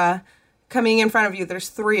creatures coming in front of you. There's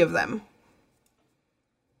 3 of them.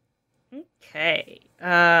 Okay.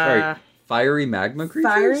 Sorry. Fiery magma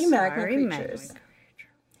creatures? Fiery magma Fiery creatures. magma.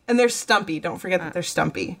 And they're stumpy. Don't forget that they're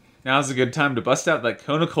stumpy. Now's a good time to bust out that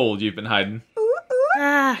cone of cold you've been hiding.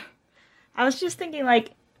 I was just thinking,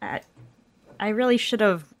 like, I really should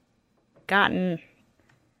have gotten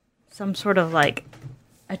some sort of, like,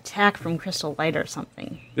 attack from Crystal Light or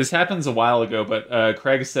something. This happens a while ago, but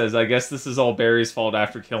Craig says, I guess this is all Barry's fault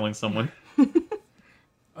after killing someone.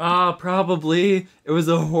 Probably. It was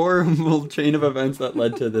a horrible chain of events that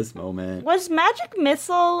led to this moment. Was Magic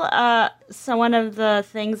Missile one of the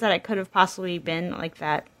things that it could have possibly been, like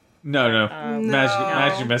that? No.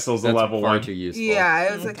 Magic Missile's a That's level far 1. too useful. Yeah,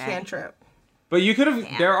 it was a Okay. cantrip. But you could have...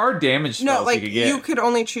 There are damage spells No, like, you could get. you could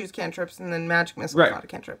only choose cantrips, and then Magic Missile Right. is not a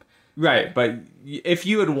cantrip. Right, but if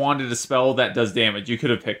you had wanted a spell that does damage, you could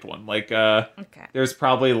have picked one. Like, Okay. there's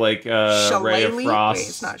probably like Ray of Shillelagh? Frost. Wait,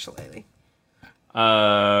 it's not Shillelagh.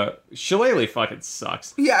 Shillelagh fucking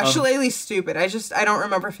sucks. Yeah, Shillelagh's stupid. I don't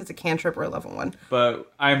remember if it's a cantrip or a level 1.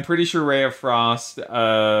 But I'm pretty sure Ray of Frost.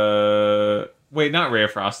 Wait, not Ray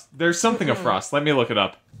of Frost. There's something of Frost. Let me look it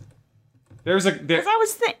up. There's a. There... Because I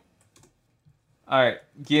was thinking. All right,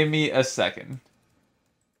 give me a second.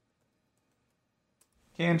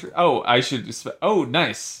 Cantrip. Oh, I should. Oh,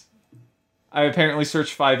 nice. I apparently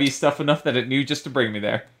searched 5e stuff enough that it knew just to bring me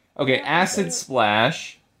there. Okay, Acid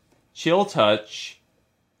Splash, Chill Touch,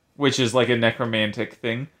 which is like a necromantic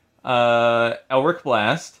thing. Elric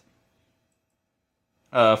Blast,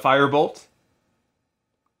 Firebolt.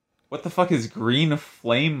 What the fuck is Green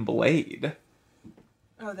Flame Blade?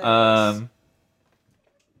 Oh, there it is.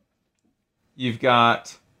 You've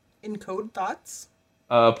got Encode Thoughts.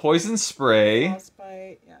 Poison Spray.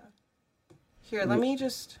 Frostbite, yeah. Here, let me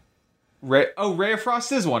just... Ray of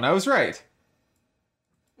Frost is one. I was right.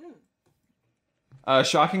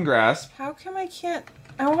 Shocking Grasp. How come I can't...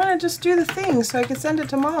 I want to just do the thing so I can send it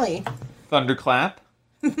to Molly. Thunderclap.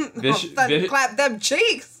 Clap them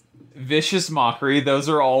cheeks! Vicious Mockery. Those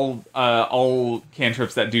are all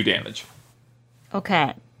cantrips that do damage.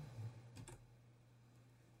 Okay.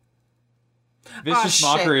 Vicious shit,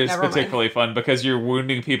 Mockery is never mind. particularly fun because you're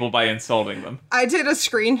wounding people by insulting them. I did a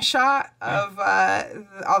screenshot of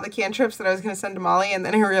all the cantrips that I was going to send to Molly, and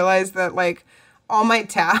then I realized that, like, all my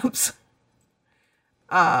tabs...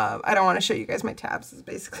 I don't want to show you guys my tabs, is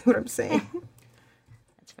basically what I'm saying.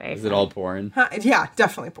 That's very Is it all porn? Yeah,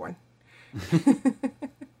 definitely porn.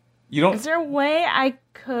 You don't... Is there a way I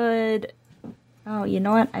could... Oh, you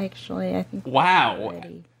know what? I think... Wow.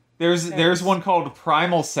 already- There's one called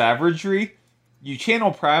Primal Savagery. You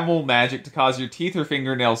channel primal magic to cause your teeth or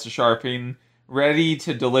fingernails to sharpen, ready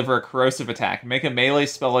to deliver a corrosive attack. Make a melee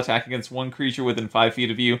spell attack against one creature within 5 feet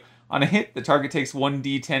of you. On a hit, the target takes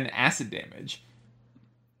 1d10 acid damage.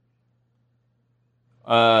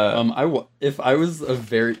 If I was a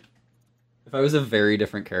very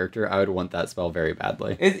different character, I would want that spell very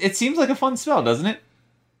badly. It seems like a fun spell, doesn't it?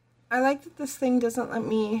 I like that this thing doesn't let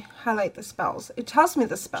me highlight the spells. It tells me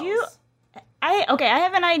the spells. I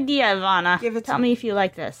have an idea, Ivana. Give it to Tell me if you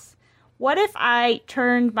like this. What if I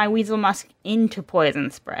turned my Weasel Musk into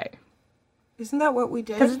poison spray? Isn't that what we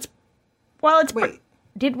Because did? Wait.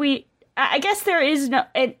 Did we? I guess there is no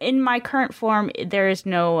in my current form. There is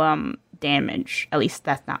no damage. At least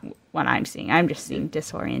that's not what I'm seeing. I'm just seeing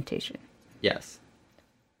disorientation. Yes.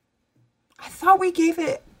 I thought we gave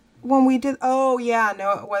it when we did... Oh, yeah.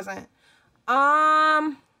 No, it wasn't.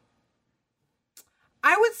 I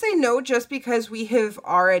would say no, just because we have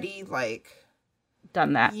already, like...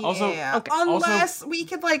 Done that. Yeah. Also- Okay. Unless we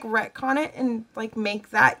could, like, retcon it and, like, make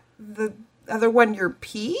that the other one your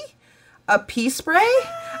pee? A pee spray?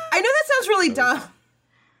 I know that sounds really dumb.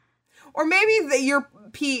 Or maybe your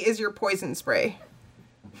pee is your poison spray.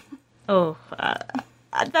 Oh,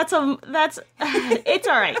 it's all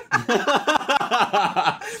right. I'm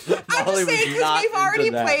Molly just saying was because not we've already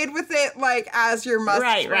into that. played with it, like, as your musk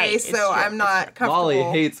Right, spray, right. It's so true. I'm not comfortable. Molly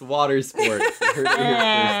hates water sports. You heard it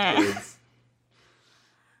here first, kids.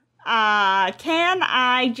 Can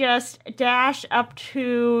I just dash up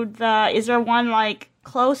to the... Is there one, like,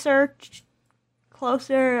 closer?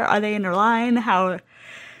 Are they in a line? How...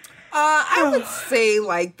 I would say,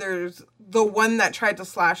 like, there's the one that tried to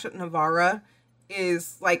slash at Navarra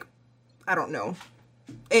is, like, I don't know.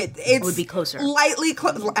 It would be closer. Lightly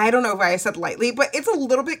I don't know if I said lightly, but it's a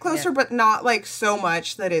little bit closer, Yeah. but not, like, so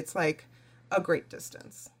much that it's, like, a great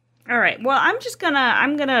distance. All right. Well, I'm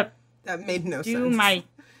gonna That made no do sense. my...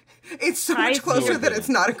 It's so I much closer do. that it's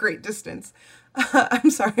not a great distance. I'm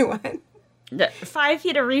sorry, what? The 5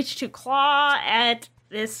 feet of reach to claw at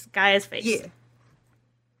this guy's face. Yeah.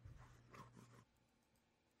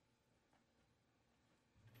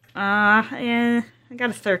 I got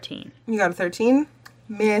a 13. You got a 13?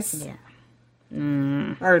 Miss. Yeah.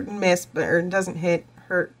 Or miss, but or doesn't hit.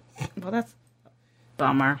 Hurt. Well, that's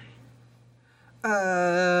bummer.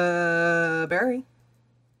 Barry.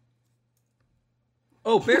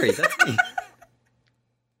 Oh, Barry, that's me.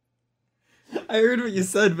 I heard what you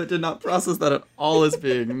said, but did not process that at all as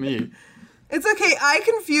being me. It's okay. I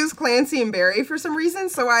confuse Clancy and Barry for some reason,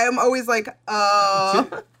 so I am always like,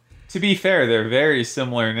 To be fair, they're very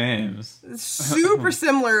similar names. super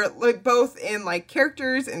similar, like both in like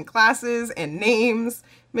characters and classes and names.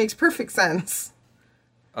 Makes perfect sense.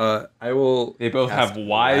 I will. They both cast have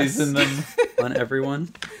Y's in them. on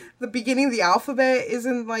everyone. The beginning of the alphabet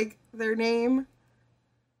isn't like their name.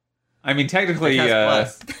 I mean, technically, I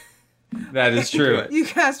cast bless. That is true. You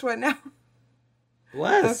cast what now?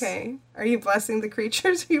 Bless. Okay. Are you blessing the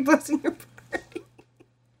creatures? Or are you blessing your party?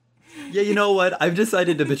 Yeah, you know what? I've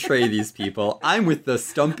decided to betray these people. I'm with the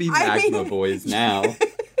Stumpy Magma Boys now.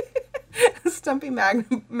 Stumpy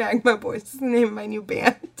Magma Boys is the name of my new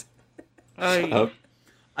band. Oh,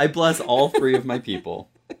 I bless all 3 of my people.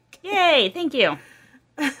 Yay! Thank you.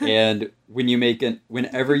 And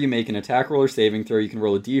whenever you make an attack roll or saving throw, you can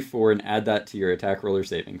roll a d4 and add that to your attack roll or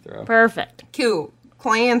saving throw. Perfect. Cute.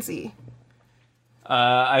 Clancy.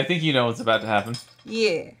 I think you know what's about to happen.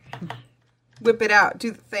 Yeah. Whip it out.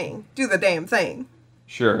 Do the thing. Do the damn thing.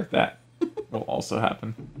 Sure, that will also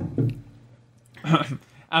happen.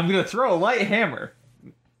 I'm gonna throw a light hammer.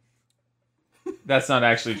 That's not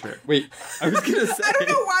actually true. Wait, I was gonna say. I don't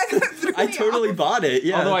know why that threw I me totally off. bought it.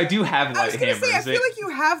 Yeah. Although I do have I light was gonna hammers. say, I feel like you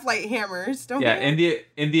have light hammers, don't Yeah, you?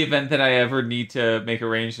 in the event that I ever need to make a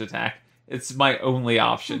ranged attack, it's my only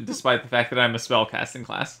option, despite the fact that I'm a spellcasting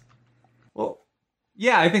class. Well,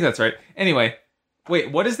 yeah, I think that's right. Anyway,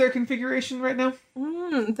 wait, what is their configuration right now?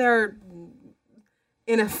 They're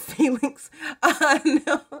in a phalanx.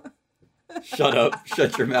 No. Shut up.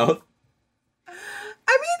 Shut your mouth.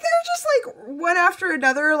 I mean, they're just like one after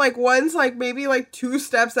another. Like one's like maybe like 2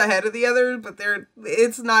 steps ahead of the other, but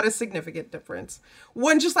it's not a significant difference.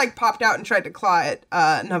 One just like popped out and tried to claw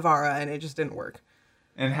at Navarra, and it just didn't work.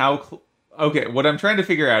 And how... okay, what I'm trying to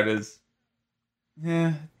figure out is...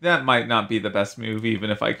 that might not be the best move, even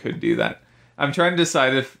if I could do that. I'm trying to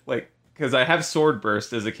decide if, like... because I have Sword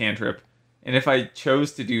Burst as a cantrip, and if I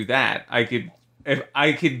chose to do that, if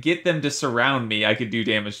I could get them to surround me, I could do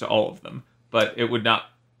damage to all of them. But it would not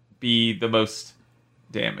be the most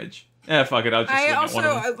damage. Fuck it, I'll just swing at one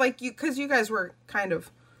of them. like you, because you guys were kind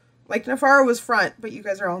of like Navarra was front, but you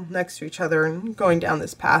guys are all next to each other and going down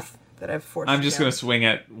this path that I've forced. I'm you just down. going to swing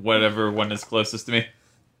at whatever one is closest to me.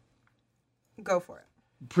 Go for it.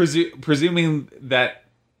 Presuming that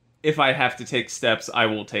if I have to take steps, I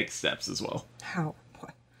will take steps as well. How?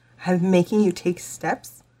 What? I'm making you take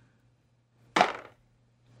steps?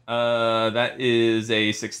 That is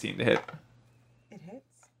a 16 to hit. It hits.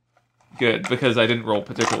 Good, because I didn't roll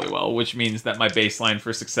particularly well, which means that my baseline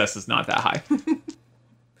for success is not that high.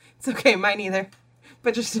 It's okay, mine either.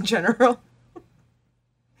 But just in general.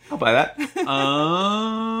 I'll buy that.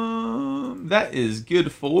 That is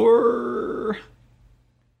good for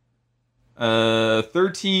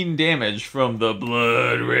 13 damage from the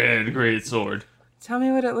blood red greatsword. Tell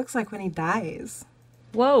me what it looks like when he dies.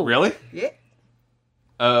 Whoa. Really? Yeah.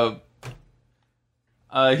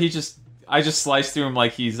 I just sliced through him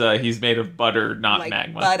like he's made of butter, not Like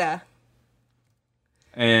magma. butter.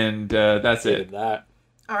 And that's Did it. that.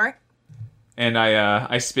 All right. And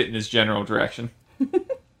I spit in his general direction.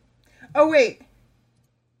 Oh, wait.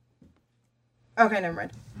 Okay, never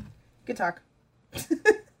mind. Good talk.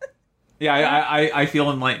 Yeah, I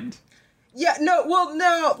feel enlightened. Yeah, no, well,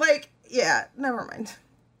 no, like, yeah, never mind.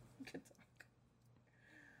 Good talk.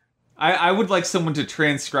 I would like someone to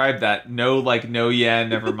transcribe that. No, like, no, yeah,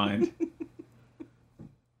 never mind.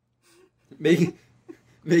 Make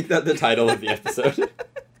that the title of the episode.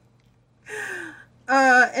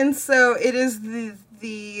 And so it is the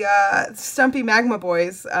Stumpy Magma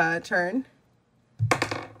Boys turn.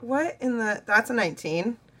 What in the... That's a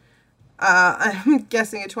 19. I'm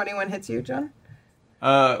guessing a 21 hits you, John.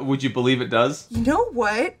 Would you believe it does? You know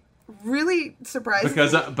what? Really surprised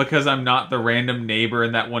me. Because I'm not the random neighbor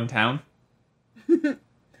in that one town.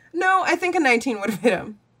 No, I think a 19 would have hit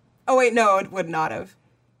him. Oh, wait, no, it would not have.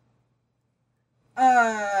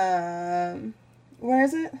 Where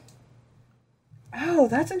is it? Oh,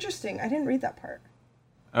 that's interesting. I didn't read that part.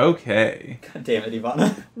 Okay. God damn it,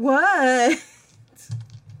 Ivana. What?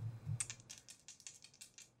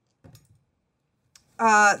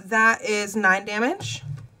 That is 9 damage.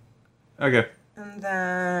 Okay. And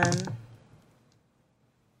then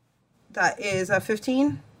that is a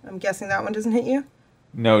 15. I'm guessing that one doesn't hit you.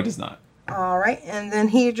 No, it does not. All right, and then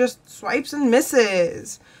he just swipes and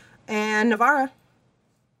misses. And Navarra.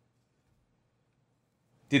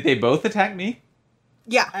 Did they both attack me?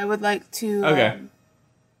 Yeah. I would like to Okay.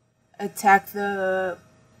 attack the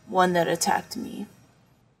one that attacked me.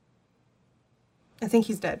 I think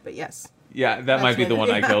he's dead, but yes. Yeah, that might be the one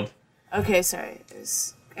I Yeah. killed. Okay, sorry.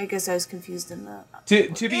 I guess I was confused in the...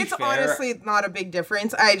 To be It's fair, honestly not a big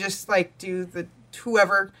difference. I just like do the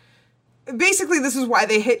whoever. Basically, this is why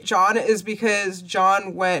they hit John, is because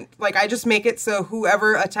John went, like, I just make it so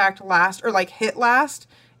whoever attacked last, or like hit last,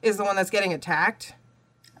 is the one that's getting attacked.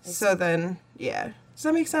 So then, yeah. Does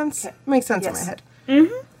that make sense? Okay. Makes sense in my Yes. head.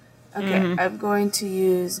 Okay, I'm going to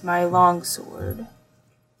use my longsword.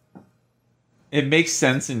 it makes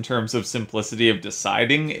sense in terms of simplicity of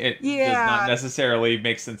deciding. It does Yeah. not necessarily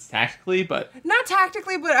make sense tactically, but Not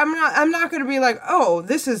tactically, but I'm not going to be like, oh,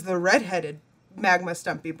 this is the redheaded magma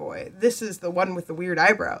stumpy boy. This is the one with the weird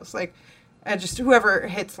eyebrows. Like, just whoever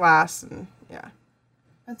hits last, and yeah.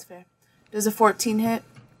 That's fair. Does a 14 hit?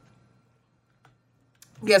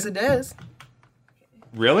 Yes, it is.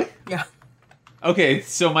 really? Yeah. Okay,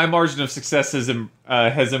 so my margin of success has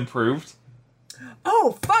improved.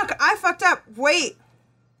 Oh fuck! I fucked up. Wait.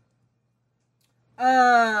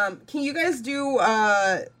 Can you guys do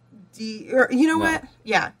or you know No. what?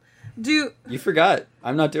 Yeah. Do You forgot.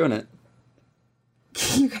 I'm not doing it.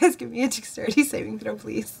 can you guys give me a dexterity saving throw,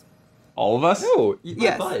 please? All of us? No. Eat my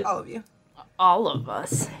Yes, butt. all of you. All of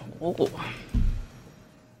us. Oh.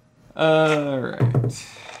 Alright.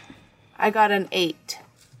 I got an 8.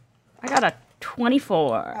 I got a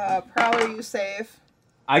 24. Prowler, you save.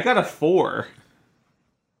 I got a 4.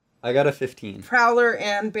 I got a 15. Prowler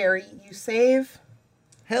and Barry, you save.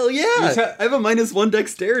 Hell yeah! te- I have a -1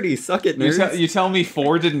 dexterity. Suck it, nerds. You tell me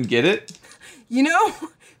 4 didn't get it? You know,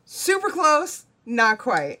 super close, not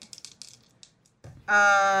quite.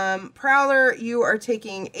 Prowler, you are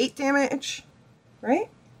taking 8 damage, right?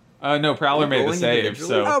 No, Prowler We're made the rolling save,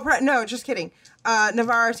 individually? so... Oh, no, just kidding.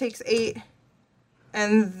 Navarra takes 8.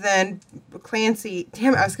 And then Clancy...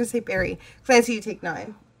 Damn it, I was going to say Barry. Clancy, you take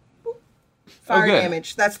 9. Fire good.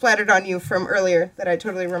 damage. That splattered on you from earlier that I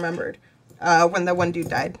totally remembered. When the one dude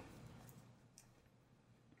died.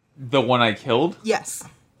 The one I killed? Yes.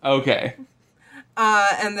 Okay.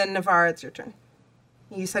 And then Navarra, it's your turn.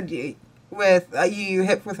 You said you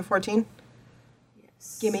hit with a 14?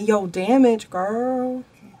 Yes. Give me your damage, girl.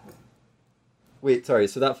 Wait, sorry.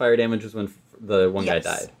 So that fire damage was when the one guy Yes.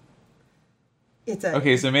 died. It's a...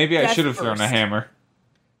 Okay, so maybe I Death should have thrown a first. hammer.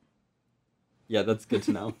 Yeah, that's good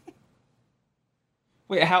to know.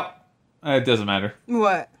 Wait, how... it doesn't matter.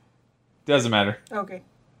 What? Doesn't matter. Okay.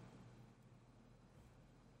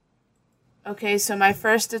 Okay, so my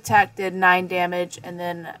first attack did 9 damage, and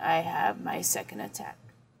then I have my second attack.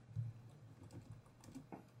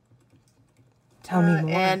 Tell me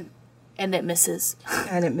more. And it misses.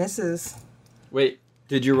 And it misses. Wait,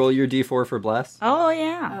 did you roll your d4 for bless? Oh,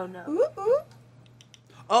 yeah. Oh no. Ooh, ooh.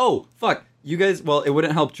 Oh, fuck. You guys, well, it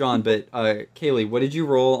wouldn't help John, but Kaylee, what did you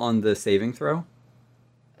roll on the saving throw?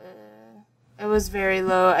 It was very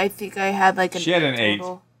low. I think I had like an She had an 8.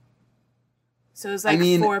 total. So it was like I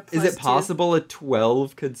mean, 4 plus is it 2. possible a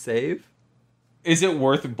 12 could save? Is it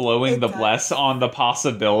worth blowing It the does. bless on the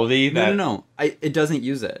possibility that... No. It doesn't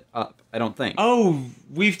use it up, I don't think. Oh,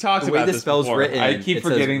 we've talked the way about the this spell's before. written, I keep it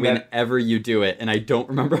forgetting says that... whenever you do it, and I don't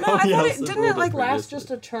remember No, how I many thought else it have didn't rolled it like last previously.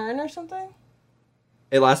 just a turn or something?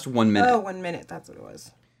 It lasts 1 minute. Oh, 1 minute. That's what it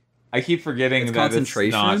was. I keep forgetting It's that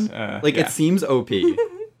concentration. it's not... like yeah. it seems OP.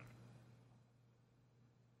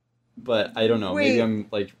 But I don't know. Wait. Maybe I'm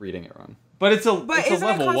like reading it wrong. But it's a But isn't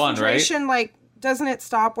level 1, right? concentration like doesn't it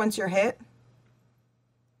stop once you're hit?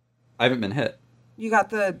 I haven't been hit. You got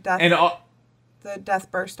the death And the death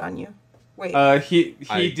burst on you. Wait. he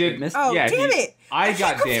I did... missed- oh, yeah, damn it! I keep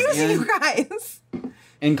got confusing damage. you guys.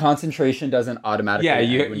 And concentration doesn't automatically. Yeah,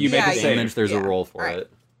 you- end when you make take a damage. save. There's Yeah. a roll for Alright.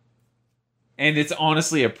 it. And it's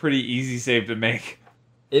honestly a pretty easy save to make.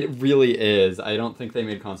 It really is. I don't think they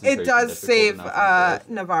made concentration. It does difficult save enough themselves.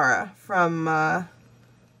 Navarra from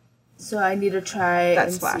So I need to try That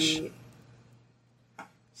and splash. see.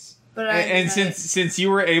 But I And since you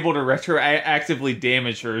were able to retroactively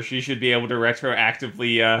damage her, she should be able to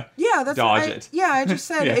retroactively yeah, that's dodge what it. Yeah, I just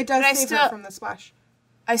said Yeah. it does But I save her still- from the splash.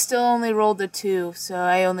 I still only rolled a 2, so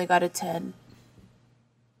I only got a 10.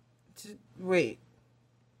 Wait.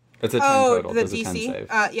 It's a 10 Oh, total. the There's a 10 DC.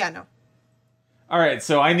 save. Yeah, no. All right,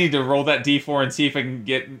 so I need to roll that d4 and see if I can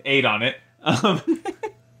get an 8 on it.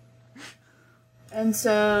 And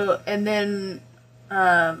then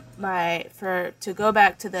to go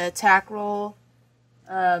back to the attack roll,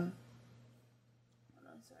 hold on,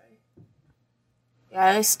 sorry. Yeah,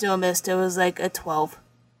 I still missed. It was like a 12.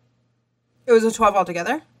 It was a 12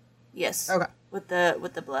 altogether. Yes. Okay. With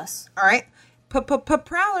the bless. All right.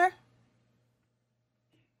 Prowler.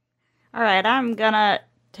 All right, I'm gonna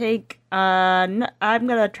take. I'm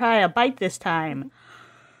gonna try a bite this time.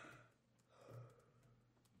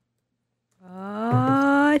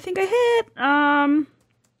 I think I hit.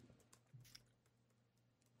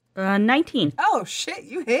 19. Oh shit,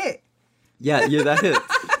 you hit. Yeah, that hits.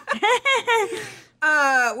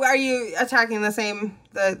 Are you attacking the same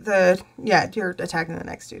yeah, you're attacking the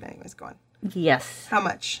next dude anyways, go on. Yes. How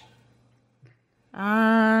much?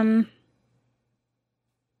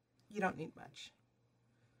 You don't need much.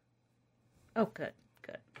 Oh, good.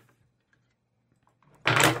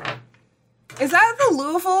 Is that the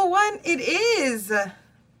Louisville one? It is.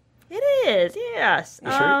 It is, yes.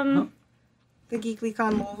 You sure? Oh, The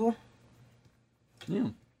GeeklyCon Louisville. yeah.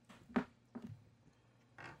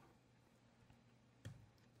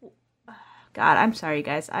 God, I'm sorry,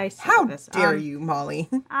 guys. I suck How at this. dare you, Molly?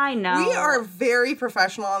 I know. We are very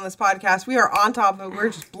professional on this podcast. We are on top of it. We're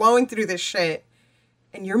just blowing through this shit.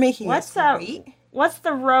 And you're making What's us up? wait? What's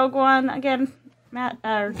the rogue one again? Matt,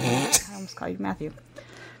 I almost called you Matthew.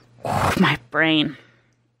 My brain.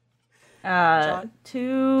 John?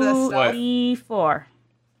 2d4.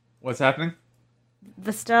 What's happening?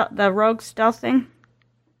 The rogue stealth thing.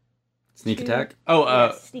 Sneak attack. Oh,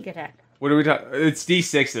 Yes, sneak attack. what are we talking? It's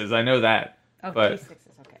D6s. I know that. Oh, But- D6s.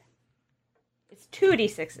 Okay. It's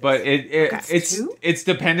 2d6s. But it's Two? it's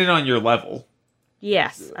dependent on your level.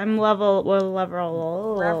 yes, I'm level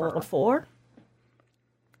 4.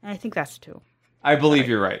 And I think that's 2. I believe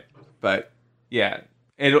you're right, but yeah,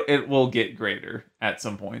 it will get greater at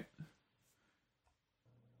some point.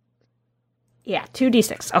 Yeah,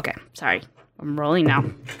 2d6. Okay, sorry. I'm rolling now.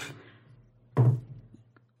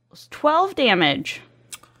 It's 12 damage.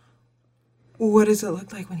 What does it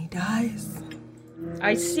look like when he dies?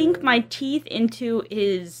 I sink my teeth into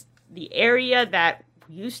the area that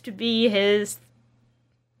used to be his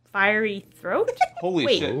fiery throat. Holy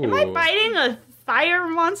Wait, shit! am I Ooh. biting a fire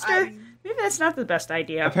monster? Maybe that's not the best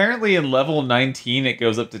idea. Apparently, in level 19, it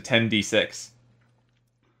goes up to 10d6.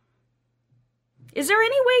 Is there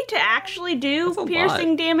any way to actually do That's a piercing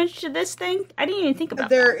lot. damage to this thing? I didn't even think about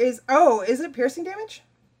There that. is. Oh, is it piercing damage?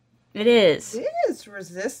 It is. It is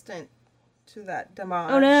resistant to that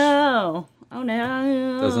damage. Oh no. Oh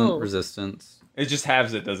no. Doesn't resistance. It just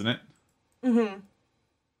halves it, doesn't it? I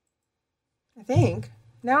think.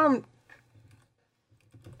 Now I'm.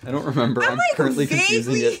 I don't remember. I'm like, currently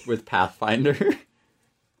confusing vaguely- it with Pathfinder.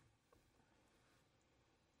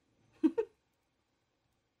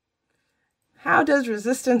 How does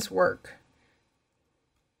resistance work?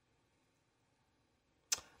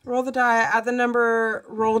 Roll the die. Add the number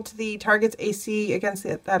rolled to the target's AC against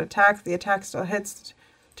that attack. The attack still hits.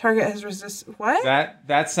 Target has resist. What?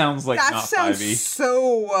 That sounds like That not sounds 5e.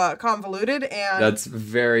 so convoluted and That's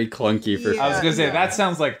very clunky for. Yeah. I was gonna say Yeah. that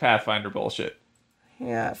sounds like Pathfinder bullshit.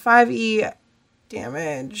 yeah, 5e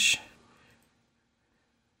damage.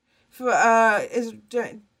 Is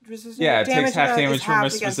resistance Yeah, it takes half is damage from a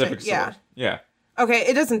halved against specific it. Yeah. sword. Yeah. Okay,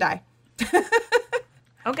 it doesn't die.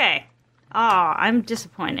 Okay. Oh, I'm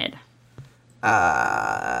disappointed.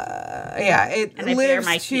 Yeah, it And I bare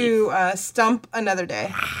my lives to stump another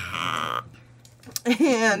day.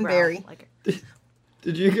 And Barry. Like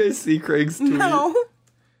Did you guys see Craig's tweet? No.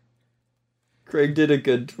 Craig did a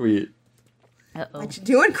good tweet. Uh-oh. What you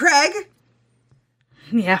doing, Craig?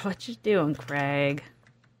 Yeah, what you doing, Craig?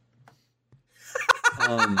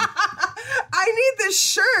 I need this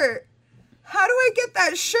shirt. How do I get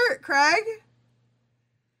that shirt, Craig?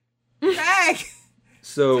 Craig,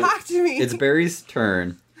 So talk to me. it's Barry's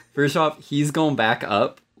turn. First off, he's going back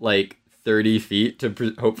up like 30 feet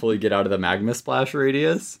to hopefully get out of the magma splash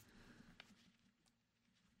radius.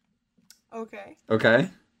 Okay. Okay.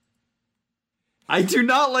 I do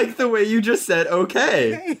not like the way you just said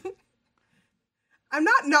okay. I'm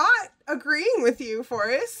not agreeing with you,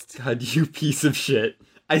 Forrest. God, you piece of shit.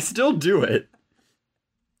 I still do it.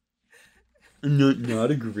 I'm not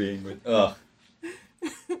agreeing with. Ugh.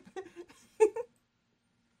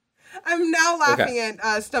 I'm now laughing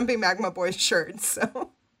at Stumpy Magma Boy's shirt, so.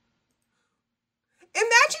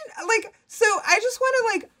 Imagine, like, so I just want to,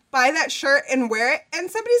 like, buy that shirt and wear it, and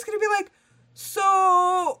somebody's going to be like,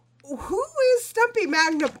 so, who is Stumpy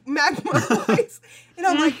Magma Boys? And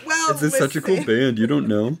I'm like, well, This is such a cool listen, band. You don't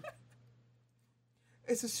know.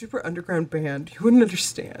 It's a super underground band. You wouldn't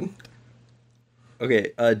understand.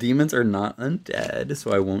 Okay, demons are not undead,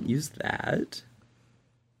 so I won't use that.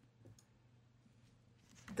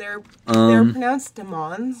 They're Um, pronounced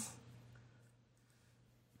demons.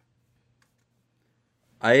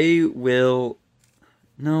 I will.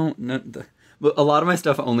 No. But a lot of my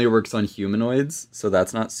stuff only works on humanoids, so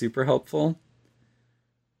that's not super helpful.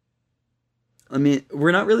 I mean,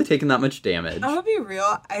 we're not really taking that much damage. I'm gonna be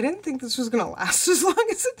real. I didn't think this was gonna last as long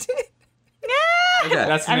as it did. Okay.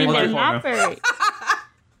 That's the I name mean, of they're the not corner. very.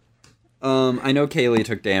 I know Kaylee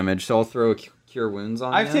took damage, so I'll throw a cure wounds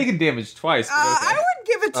on I've ya. taken damage twice. But okay. I would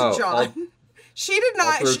give it to Oh, John. She did I'll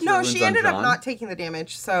not. throw No, cure she wounds on ended up John. not taking the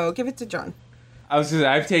damage. So give it to John. I was gonna say,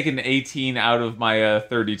 I've taken 18 out of my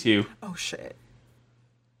 32. Oh shit.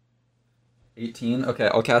 18? Okay,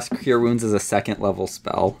 I'll cast Cure Wounds as a second level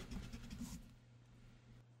spell.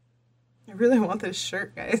 I really want this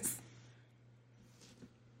shirt, guys.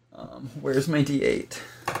 Where's my D8?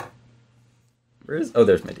 Where is? Oh,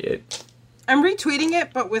 there's my D8. I'm retweeting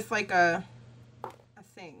it, but with like a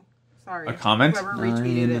thing. Sorry. A comment? Whoever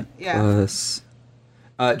retweeted it. Yeah. Plus...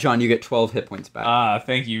 John, you get 12 hit points back.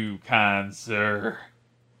 Thank you, kind sir.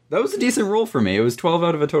 That was a decent roll for me. It was 12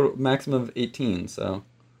 out of a total maximum of 18, so...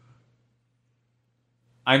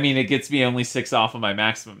 I mean, it gets me only 6 off of my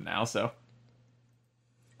maximum now, so...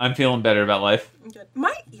 I'm feeling better about life. Good.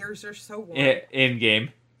 My ears are so warm. In game.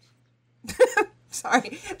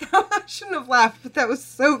 Sorry. I shouldn't have laughed, but that was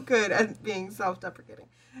so good at being self-deprecating.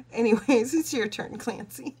 Anyways, it's your turn,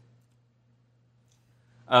 Clancy.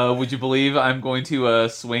 Would you believe I'm going to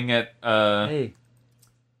swing at... Hey.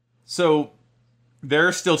 So, there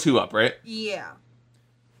are still 2 up, right? Yeah.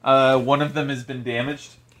 One of them has been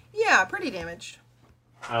damaged. Yeah, pretty damaged.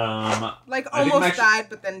 Like, I think almost died,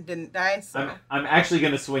 but then didn't die, so... I'm actually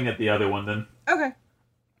going to swing at the other one, then. Okay.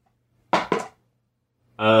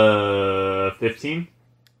 15?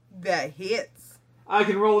 That hits. I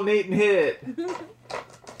can roll an 8 and hit.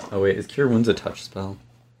 Oh, wait, is Cure Wounds a touch spell?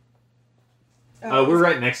 We're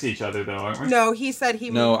right next to each other, though, aren't we? No, he said he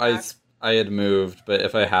No, moved back. I had moved, but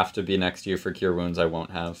if I have to be next to you for Cure Wounds, I won't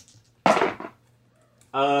have. It's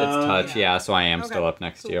touch, yeah, so I am still up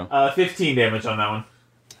next to you. 15 damage on that one.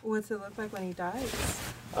 What's it look like when he dies?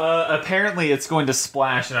 Apparently it's going to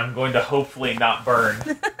splash, and I'm going to hopefully not burn.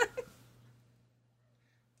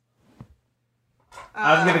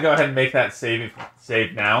 I'm going to go ahead and make that save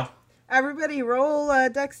now. Everybody roll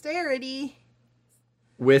dexterity.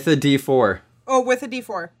 With a D4. Oh, with a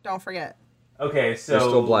d4. Don't forget. Okay, so You're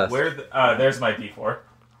still blessed. there's my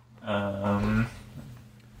d4.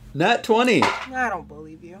 Nat 20! I don't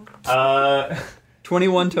believe you.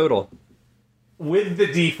 21 total. With the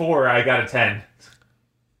d4, I got a 10.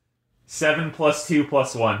 7 plus 2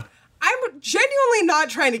 plus 1. I'm genuinely not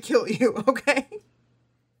trying to kill you, okay?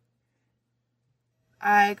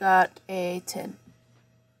 I got a 10.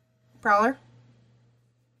 Prowler?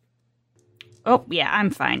 Oh, yeah,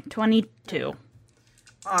 I'm fine. 22.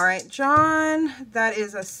 Alright, John, that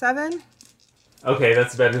is a 7. Okay,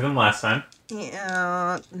 that's better than last time.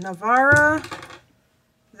 Navarra,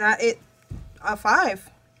 that it a 5.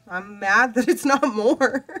 I'm mad that it's not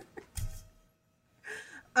more.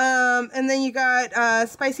 And then you got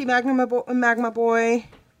Spicy Magma Boy.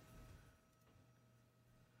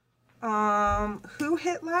 Who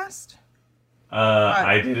hit last?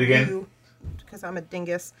 I did again. Because I'm a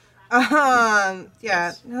dingus.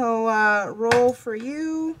 Yeah, he'll roll for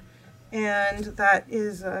you, and that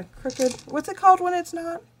is a crooked. What's it called when it's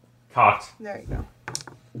not? Cocked. There you go.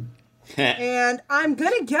 And I'm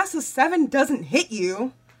gonna guess a 7 doesn't hit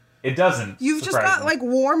you. It doesn't. You've just got like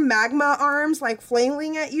warm magma arms, like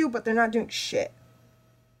flailing at you, but they're not doing shit.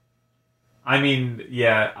 I mean,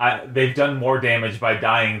 yeah, they've done more damage by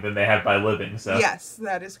dying than they have by living. So Yes,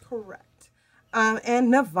 that is correct. And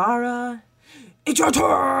Navarra, it's your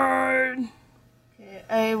turn. Okay,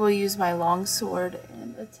 I will use my longsword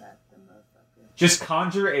and attack the motherfucker. just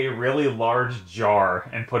conjure a really large jar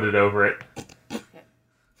and put it over it.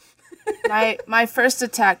 My first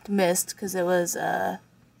attack missed because it was an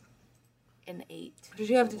 8. Did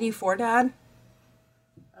you have the D4 to add?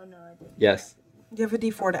 Oh no, I didn't. Yes, You have a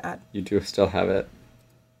D4 to add. you do still have it.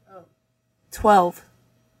 12.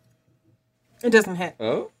 It doesn't hit.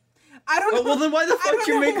 Oh? I don't know. Oh, well then why the I fuck don't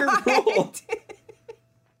you know make her why I roll? did.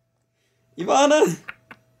 Ivana?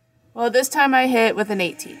 Well, this time I hit with an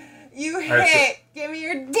 18. You hit. Alright, Give me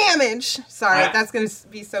your damage. Sorry, that's going to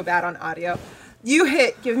be so bad on audio. You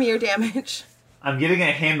hit. Give me your damage. I'm getting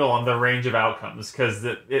a handle on the range of outcomes because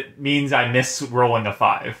it means I miss rolling a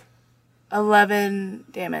 5. 11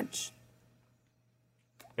 damage.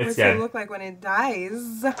 What It's does it dead. look like when it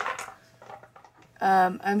dies?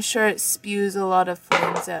 I'm sure it spews a lot of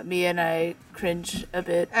flames at me and I cringe a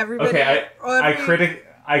bit. Everybody. Okay, I every-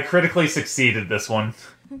 critically succeeded this one.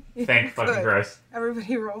 Thank fucking Good. Christ.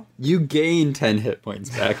 Everybody roll. You gain 10 hit points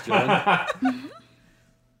back, John.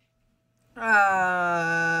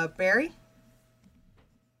 Barry?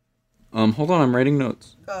 Hold on, I'm writing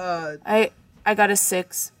notes. I got a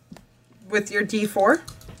 6. With your D4?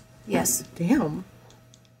 Yes. Damn.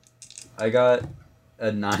 I got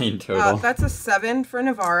a 9 total. That's a 7 for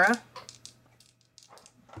Navarra.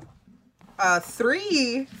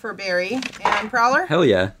 3 for Barry. And Prowler? Hell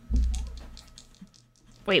yeah.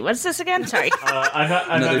 Wait, what's this again? Sorry.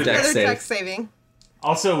 Another dex dex. Another save. dex saving.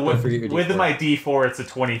 Also, Don't forget your with D4. my D4, it's a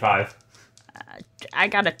 25. I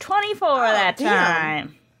got a 24 that damn.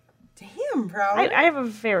 time. Damn, Prowler. I have a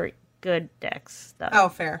very good dex, though. Oh,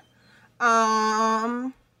 fair.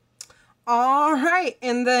 All right,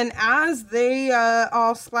 and then as they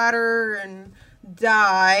all splatter and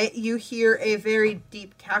die, you hear a very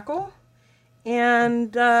deep cackle,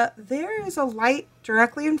 And there is a light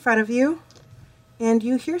directly in front of you, and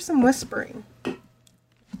you hear some whispering.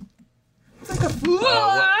 It's like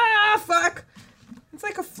fuck! It's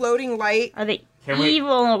like a floating light. Are they Can we-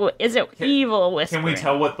 evil? Is it evil whispering? Can we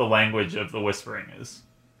tell what the language of the whispering is?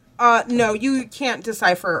 No, you can't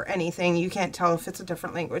decipher anything. You can't tell if it's a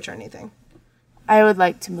different language or anything. I would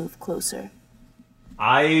like to move closer.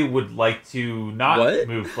 I would like to not What?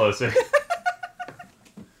 move closer.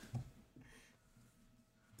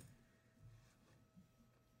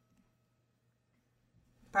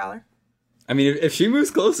 Prowler? I mean, if she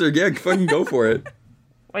moves closer, yeah, fucking go for it.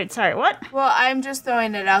 Wait, sorry, what? Well, I'm just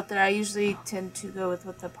throwing it out there. I usually tend to go with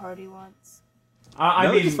what the party wants. I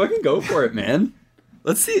No, mean, just fucking go for it, man.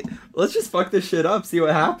 Let's see. Let's just fuck this shit up. See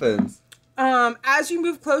what happens. As you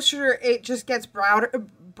move closer, it just gets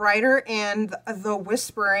brighter, and the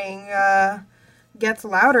whispering gets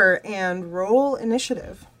louder. And roll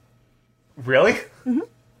initiative. really?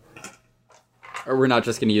 Or we're not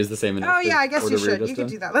just gonna use the same initiative. Oh yeah, I guess you order we were should. just You could in?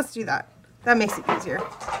 do that. Let's do that. That makes it easier.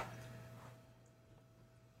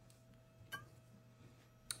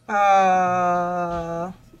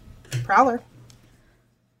 Prowler.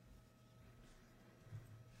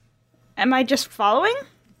 Am I just following?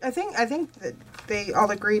 I think that they all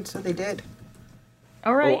agreed, so they did.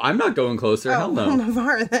 All right. Oh, I'm not going closer. Hell no.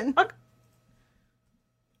 Navarra then.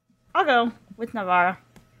 I'll go with Navarra.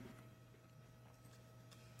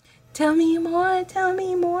 Tell me more. Tell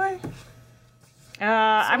me more.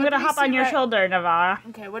 I'm what gonna do we hop see on your right- shoulder, Navarra.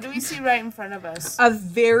 Okay, what do we see right in front of us? A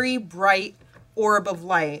very bright orb of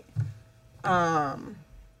light.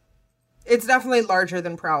 It's definitely larger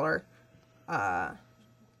than Prowler.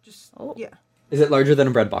 Oh. Yeah. Is it larger than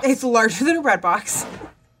a bread box? It's larger than a bread box.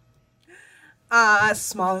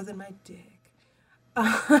 Smaller than my dick.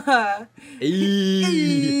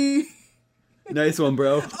 Eee. Nice one,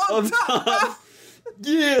 bro. Up top.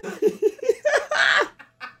 Yeah.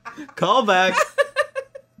 Call back.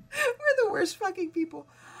 We're the worst fucking people.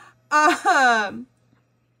 And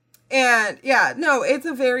yeah, no, it's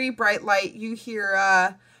a very bright light. You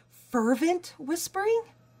hear fervent whispering.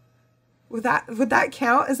 Would that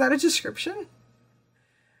count? Is that a description?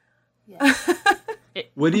 Yeah.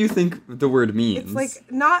 What do you think the word means? It's like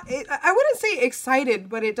I wouldn't say excited,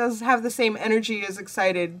 but it does have the same energy as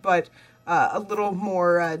excited, but a little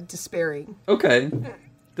more despairing. Okay.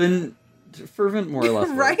 Then fervent more or less.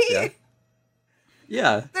 works, Right? Yeah.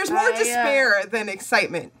 Yeah. There's more despair than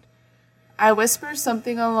excitement. I whisper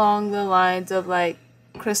something along the lines of like,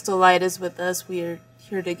 Crystal Light is with us. We're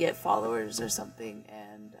here to get followers or something,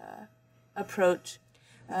 and approach.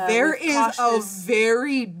 There with is cautious- a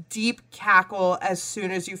very deep cackle as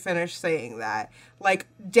soon as you finish saying that. Like,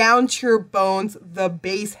 down to your bones, the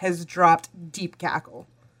bass has dropped. Deep cackle.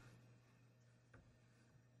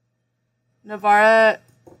 Navarra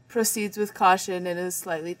proceeds with caution and is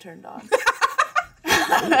slightly turned on.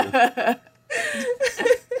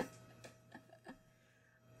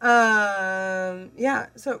 Yeah,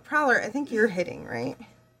 so Prowler, I think you're hitting, right?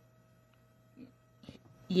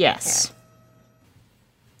 Yes.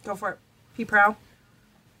 Go for it. P-Prow.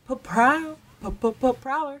 P-Prow.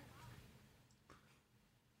 Prowler.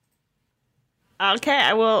 Okay,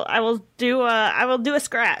 I will do a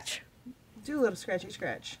scratch. Do a little scratchy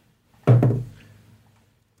scratch.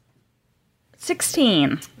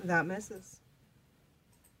 16. That misses.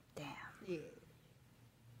 Damn. Yeah.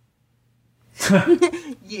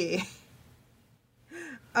 Yeah.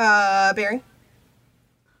 Barry?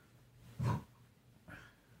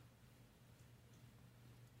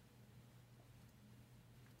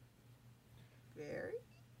 Barry?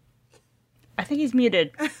 I think he's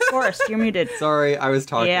muted. Forrest, you're muted. Sorry, I was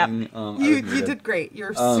talking. Yeah. I was You muted. did great.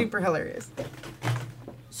 You're super hilarious.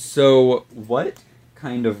 So, what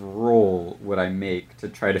kind of roll would I make to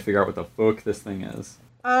try to figure out what the fuck this thing is?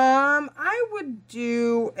 I would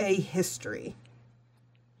do a history.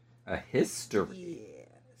 A history.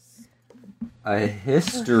 Yes. A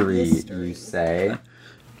history, history. you say?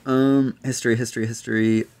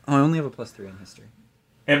 History. Oh, I only have a +3 in history.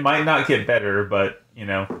 It might not get better, but you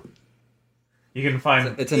know, you can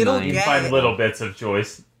find It's a It'll 9. you get- can find little bits of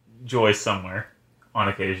joy somewhere on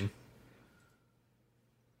occasion.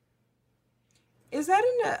 Is that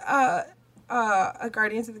a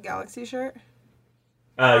Guardians of the Galaxy shirt?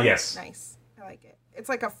 Yes, Nice. I like it. It's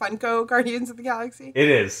like a Funko Guardians of the Galaxy. it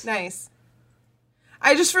is. Nice.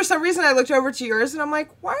 I just, for some reason, I looked over to yours and I'm like,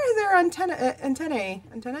 why are there antennae?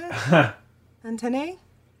 Antennae?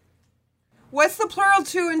 What's the plural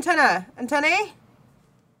to antenna? Antennae?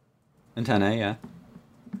 Antennae, yeah.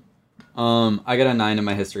 I got a 9 in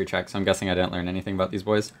my history check, so I'm guessing I didn't learn anything about these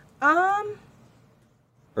boys.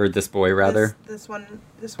 Or Or this boy, rather. This one,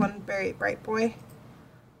 very bright boy.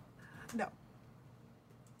 No.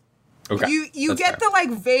 Okay. You that's get fair. the like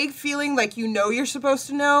vague feeling like you know you're supposed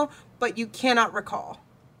to know, but you cannot recall.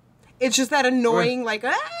 It's just that annoying like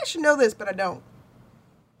I should know this, but I don't.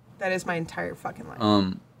 That is my entire fucking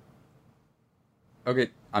life. Okay,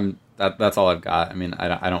 that's all I've got. I mean,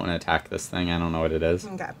 I don't want to attack this thing. I don't know what it is.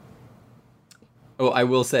 Okay. Oh, I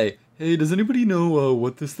will say, hey, does anybody know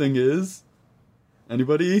what this thing is?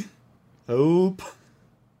 Anybody? Help.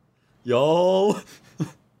 Y'all.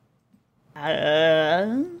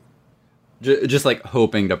 Just like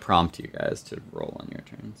hoping to prompt you guys to roll on your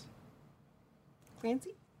turns.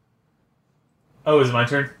 Clancy? Oh, is it my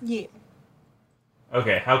turn? Yeah.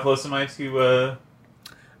 Okay, how close am I to,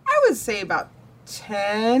 I would say about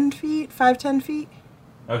 10 feet, 5-10 feet.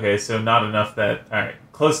 Okay, so not enough that... Alright,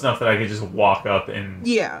 close enough that I could just walk up and...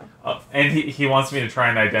 Yeah. And he wants me to try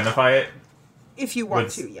and identify it? If you want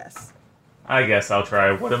What's- to, yes. I guess I'll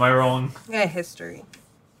try. What am I rolling? Yeah, history.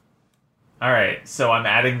 Alright, so I'm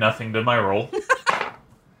adding nothing to my roll.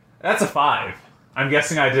 That's a 5. I'm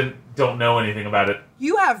guessing I don't know anything about it.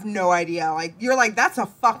 You have no idea. Like, you're like, that's a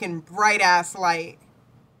fucking bright-ass light.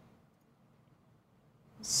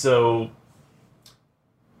 So...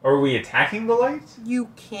 Are we attacking the light? You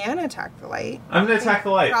can attack the light. I'm gonna attack the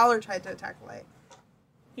light. Prowler tried to attack the light.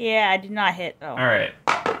 Yeah, I did not hit though. Alright.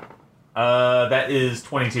 That is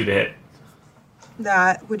 22 to hit.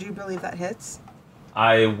 Would you believe that hits?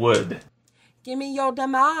 I would. Give me your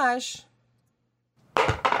damage.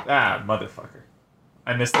 Ah, motherfucker.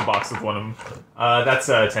 I missed the box with one of them. That's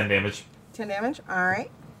 10 damage. 10 damage? Alright.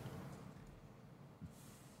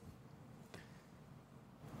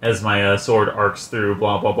 As my sword arcs through,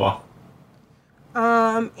 blah, blah, blah.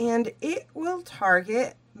 And it will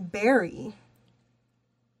target Barry.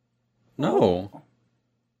 No.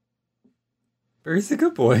 Barry's a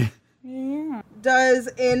good boy. Yeah. Does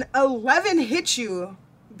an 11 hit you,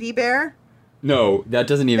 B-Bear? No, that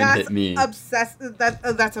doesn't even That's hit me. That's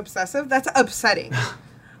obsessive. That's upsetting.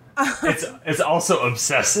 It's also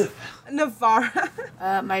obsessive. Navarra.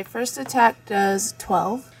 My first attack does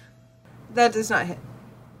 12. That does not hit.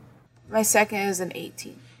 My second is an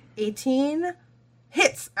 18. 18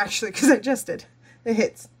 hits, actually, because I just did. It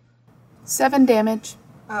hits. 7 damage.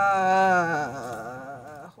 Hold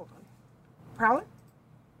on. Prowler?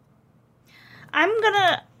 I'm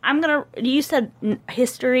gonna. You said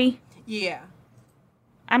history. Yeah.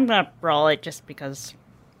 I'm gonna roll it just because.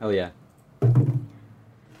 Hell yeah.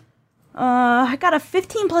 I got a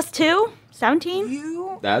 15 plus 2, 17.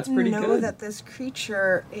 You That's pretty know good. that this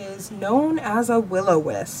creature is known as a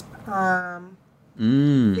will-o-wisp.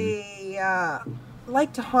 They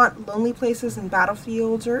like to haunt lonely places and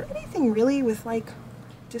battlefields or anything really with like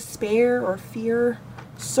despair or fear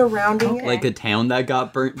surrounding it. Like a town that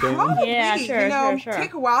got burnt down? Probably, Yeah, sure, sure.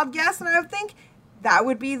 Take a wild guess, and I would think that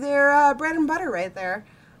would be their bread and butter right there.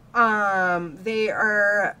 They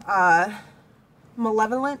are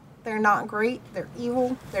malevolent. They're not great. They're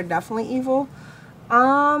evil. They're definitely evil.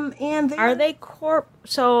 And they Are they corp?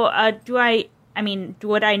 So,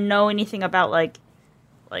 would I know anything about like?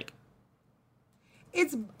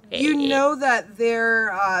 It's you know that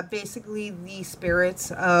they're basically the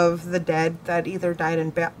spirits of the dead that either died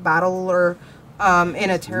in battle or in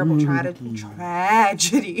a terrible tragedy.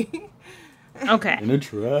 Okay. In a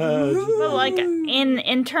trash. But like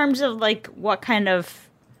in terms of like what kind of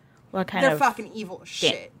They're fucking evil as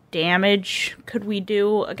shit. damage could we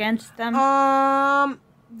do against them?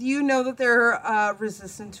 You know that they're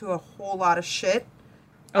resistant to a whole lot of shit.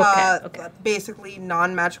 Okay. Basically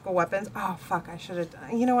non-magical weapons. Oh, fuck, I should have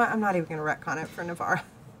done... You know what? I'm not even going to retcon it for Navarra.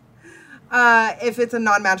 If it's a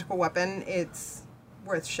non-magical weapon, it's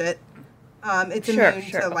worth shit. It's immune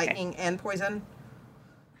to lightning and poison.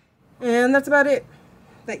 And that's about it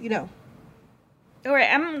that you know. All right,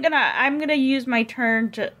 I'm gonna use my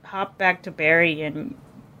turn to hop back to Barry and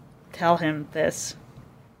tell him this.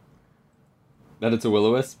 That it's a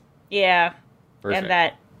will-o-wisp? Yeah, Perfect. and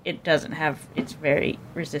that it's very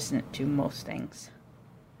resistant to most things.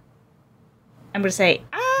 I'm gonna say,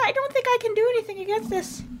 I don't think I can do anything against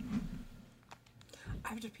this. I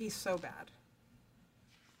have to pee so bad.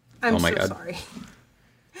 I'm Oh my so God. sorry.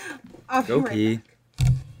 I'll Go be right pee. back.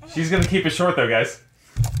 She's gonna keep it short, though, guys.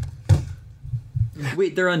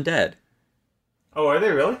 Wait, they're undead, Oh, are they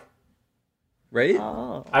really? right?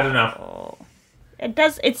 Oh, I don't know. it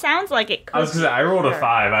does. It sounds like it could. I was gonna say, I rolled a Sure.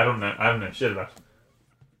 5. I don't know shit about it.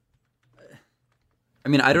 I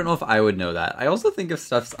mean, I don't know if I would know that. I also think if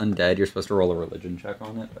stuff's undead, you're supposed to roll a religion check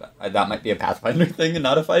on it. But that might be a Pathfinder thing and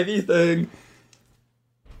not a 5e thing.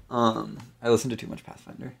 I listened to too much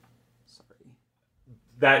Pathfinder. Sorry.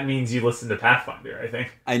 that means you listen to Pathfinder, I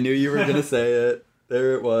think. I knew you were gonna say it.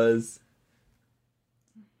 There it was.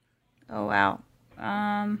 Oh wow.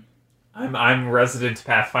 I'm resident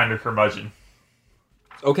Pathfinder curmudgeon.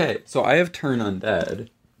 Okay, so I have turn undead.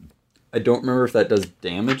 I don't remember if that does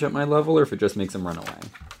damage at my level or if it just makes him run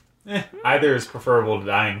away. Either is preferable to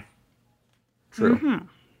dying. True.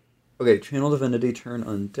 Okay, channel divinity, turn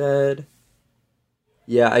undead.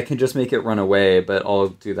 Yeah, I can just make it run away, but I'll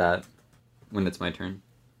do that when it's my turn.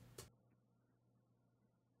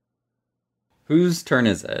 Whose turn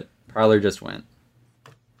is it? Prowler just went.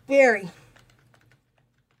 Barry.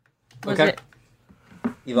 Was Okay. it?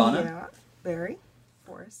 Ivana, Yeah. Barry.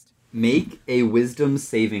 Forrest. make a wisdom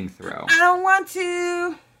saving throw. I don't want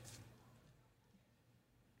to.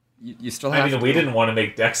 You still I have mean, to. we didn't want to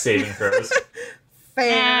make dex saving throws.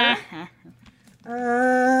 Fair. Uh,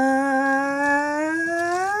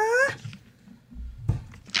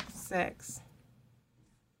 6.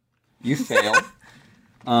 You fail.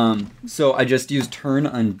 So I just used turn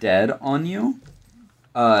undead on you.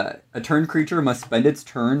 A turn creature must spend its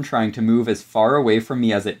turn trying to move as far away from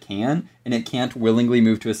me as it can, and it can't willingly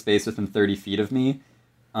move to a space within 30 feet of me.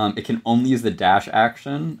 It can only use the dash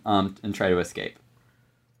action and try to escape.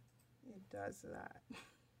 It does that.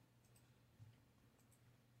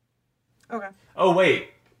 Okay. Oh, wait.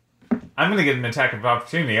 I'm going to get an attack of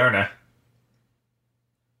opportunity, aren't I?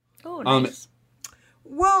 oh, nice.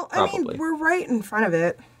 Well, I Probably. mean, we're right in front of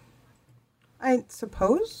it. I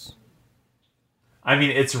suppose. I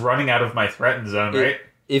mean, it's running out of my threatened zone, right?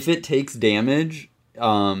 If it takes damage,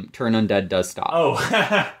 turn undead does stop.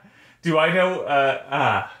 Oh, do I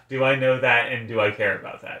know? Do I know that, and do I care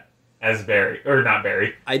about that as Barry or not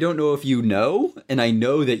Barry? I don't know if you know, and I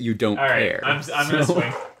know that you don't All right, care. I'm gonna So-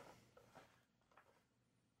 swing.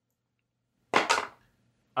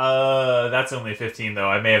 That's only 15 though.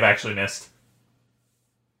 I may have actually missed.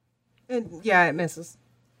 Yeah, it misses.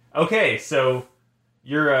 Okay, so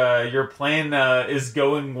your plan is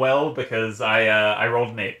going well because I rolled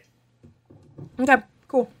an 8. Okay,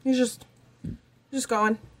 cool. He's just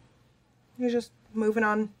going. He's just moving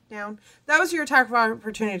on down. That was your attack of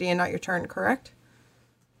opportunity and not your turn, correct?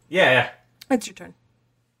 Yeah. It's your turn.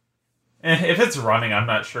 If it's running, I'm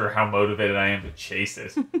not sure how motivated I am to chase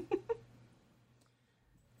it.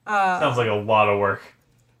 Sounds like a lot of work.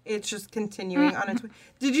 It's just continuing on its way.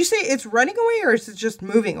 Did you say it's running away or is it just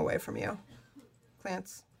moving away from you?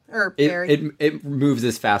 Clance. Or Barry. It moves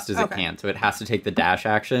as fast as it Okay. can, so it has to take the dash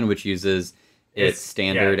action, which uses its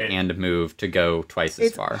standard and move to go twice as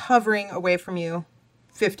It's far. hovering away from you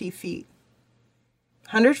 50 feet.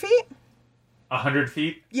 100 feet? 100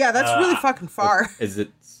 feet? Yeah, that's really fucking far. Is it?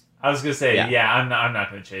 I was gonna say, Yeah. yeah, I'm not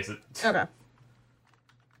gonna chase it. Okay.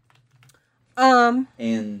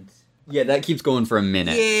 And yeah, that keeps going for a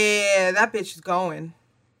minute. Yeah, that bitch is going.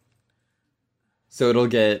 So it'll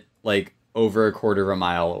get like over a quarter of a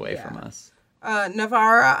mile away Yeah. from us.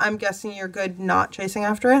 Navarra, I'm guessing you're good not chasing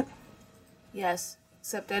after it? Yes.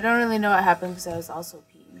 Except I don't really know what happened because I was also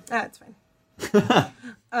peeing. That's fine.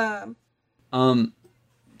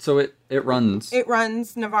 So it runs. It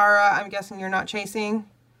runs. Navarra, I'm guessing you're not chasing.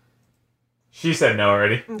 She said no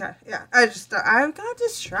already. Okay, yeah. I got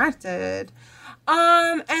distracted.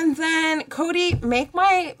 And then Cody, make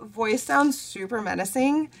my voice sound super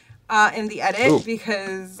menacing in the edit Ooh.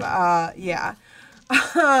 because yeah.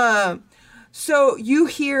 So you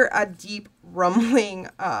hear a deep rumbling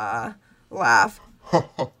laugh.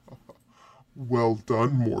 Well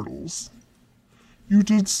done, mortals. You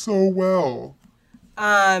did so well.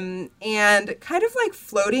 And kind of like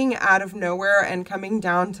floating out of nowhere and coming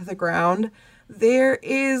down to the ground, there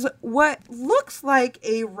is what looks like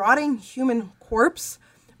a rotting human corpse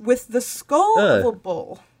with the skull of a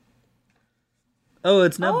bull. Oh,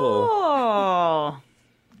 it's Nebul. Oh.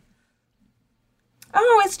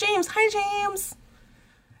 Oh, it's James. Hi, James.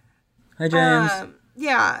 Hi, James.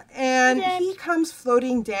 Yeah, and Hi, James. he comes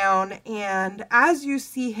floating down, and as you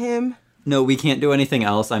see him, No, we can't do anything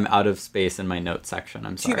else. I'm out of space in my notes section.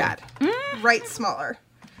 I'm too sorry. bad. Write smaller.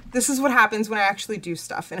 This is what happens when I actually do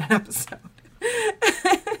stuff in an episode.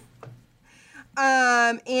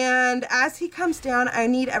 And as he comes down, I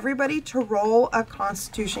need everybody to roll a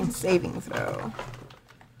Constitution saving throw.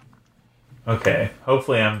 Okay,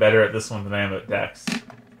 hopefully I'm better at this one than I am at Dex.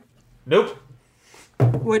 Nope.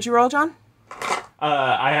 What'd you roll, John?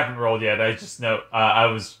 I haven't rolled yet. I just know. I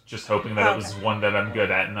was just hoping that it was Okay. one that I'm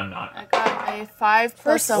good at, and I'm not. I got a 5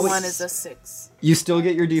 plus a Oh, 1 is a 6. You still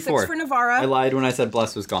get your D4. 6 for Navarra, I lied when I said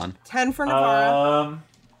Bless was gone. 10 for Navarra.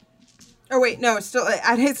 Oh wait, no, it's still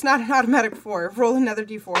it's not an automatic 4. Roll another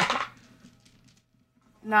d4.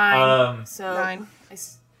 9. Um, so 9.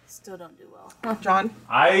 Still don't do well. John,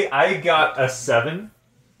 I got a 7.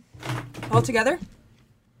 all together?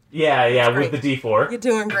 Yeah, great. with the D4. You're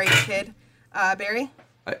doing great, kid. Barry,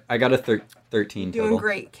 I got a 13 doing total.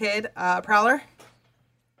 great, kid. Prowler,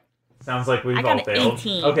 Sounds like we've I got all an failed.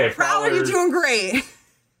 18. Okay, Prowler, you're doing great.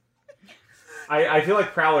 I feel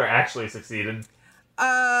like Prowler actually succeeded.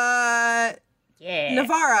 Yeah.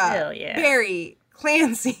 Navarra, Hell yeah. Barry,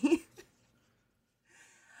 Clancy.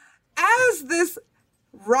 As this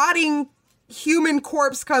rotting human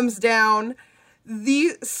corpse comes down,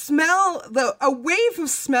 a wave of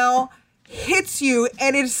smell hits you,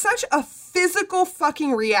 and it's such a physical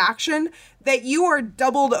fucking reaction that you are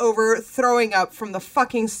doubled over throwing up from the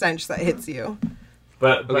fucking stench that hits you.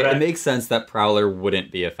 But Okay, I, it makes sense that Prowler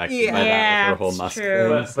wouldn't be affected Yeah. by that Yeah, with her whole it's musk true.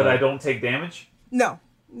 thing, but I so- don't take damage. No,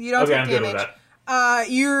 you don't Okay, take I'm good with damage. that.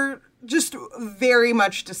 You're just very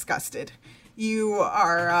much disgusted. You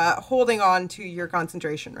are holding on to your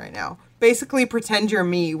concentration right now. Basically, pretend you're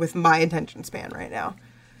me with my attention span right now.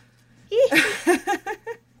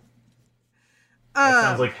 That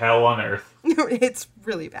sounds like hell on earth. It's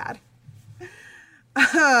really bad.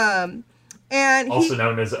 And Also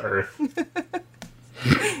known as Earth.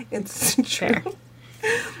 it's true.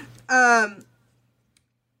 Fair.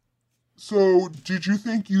 So, did you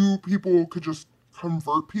think you people could just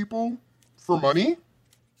convert people for money?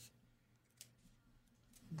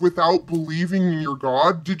 Without believing in your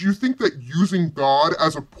God? Did you think that using God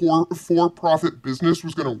as a for-profit business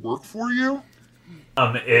was going to work for you?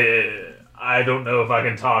 I don't know if I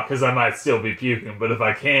can talk because I might still be puking, but if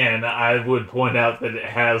I can, I would point out that it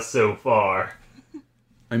has so far.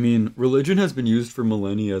 I mean, religion has been used for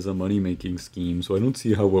millennia as a money-making scheme, so I don't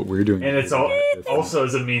see how what we're doing... And it's also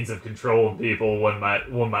as a means of controlling people, one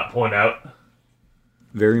might point out.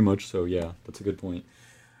 Very much so, yeah. That's a good point.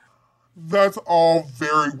 That's all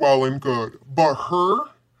very well and good. But her,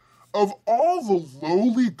 of all the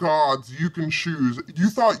lowly gods you can choose, you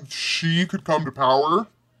thought she could come to power?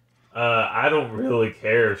 I don't really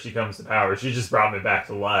care if she comes to power. She just brought me back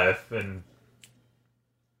to life, and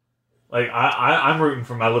like I'm rooting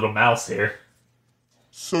for my little mouse here.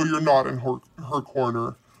 So you're not in her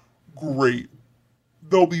corner. Great.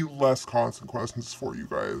 There'll be less consequences for you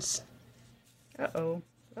guys. Uh-oh.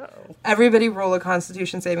 Everybody roll a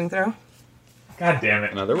Constitution saving throw. God damn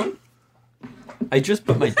it. Another one? I just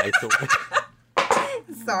put my dice away.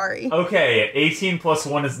 Sorry. Okay, 18 plus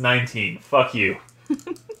 1 is 19. Fuck you.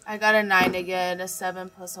 I got a 9 again, a 7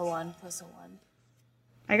 plus a 1 plus a 1.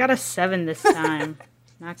 I got a 7 this time.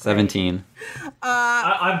 Not great. 17.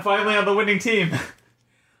 I'm finally on the winning team.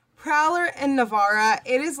 Prowler and Navarra,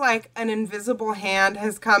 it is like an invisible hand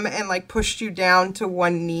has come and like pushed you down to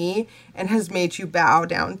one knee and has made you bow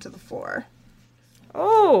down to the floor.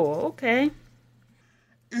 Oh, okay.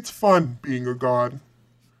 It's fun being a god.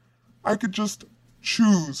 I could just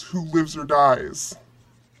choose who lives or dies.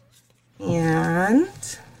 And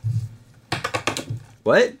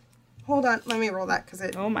What? hold on, let me roll that because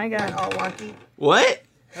it Oh my went god. all wonky. What?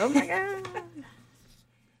 Oh my god.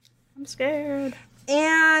 I'm scared.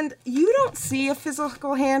 And you don't see a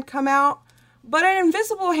physical hand come out, but an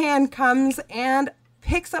invisible hand comes and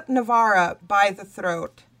picks up Navarra by the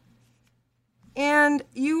throat. And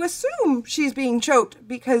you assume she's being choked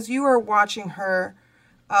because you are watching her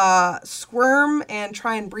squirm and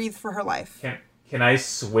try and breathe for her life. Can I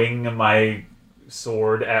swing my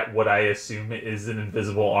sword at what I assume is an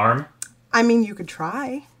invisible arm? I mean, you could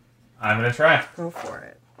try. I'm gonna try. Go for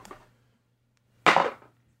it.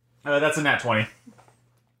 That's a nat 20.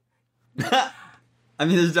 I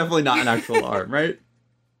mean, there's definitely not an actual arm, right?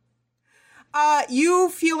 You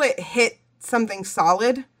feel it hit something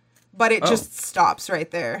solid, but it just stops right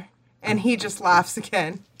there. And he just laughs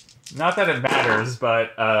again. Not that it matters,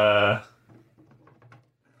 but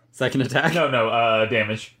Second attack? no,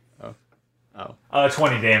 damage. Oh.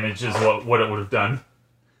 20 damage is what it would have done.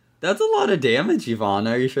 That's a lot of damage, Yvonne.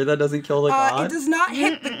 Are you sure that doesn't kill the god? It does not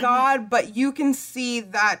hit the god, but you can see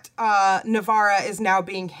that Navarra is now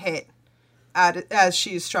being hit as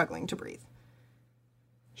she's struggling to breathe.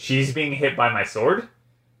 She's being hit by my sword?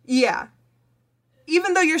 Yeah.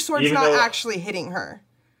 Even though your sword's Even not though- actually hitting her.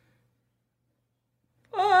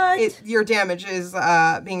 What? Your damage is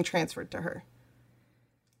being transferred to her.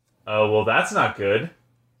 Oh, well, that's not good.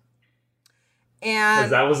 Because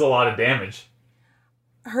And that was a lot of damage.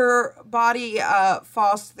 her body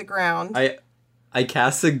falls to the ground. I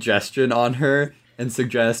cast suggestion on her and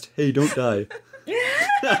suggest, hey, don't die.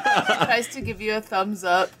 Tries to give you a thumbs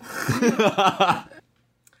up.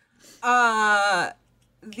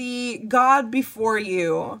 The god before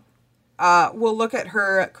you will look at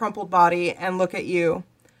her crumpled body and look at you.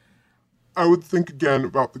 I would think again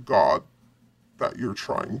about the god that you're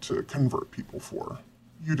trying to convert people for.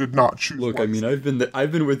 You did not choose. Look, I mean, wisely.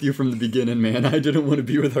 I've been with you from the beginning, man. I didn't want to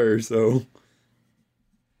be with her, so.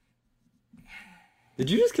 Did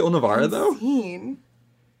you just kill Navarra though? Insane.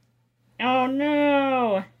 Oh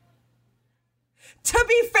no! To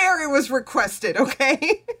be fair, it was requested,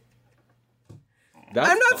 okay? That's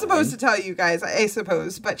I'm not fine. supposed to tell you guys, I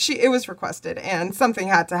suppose, but it was requested, and something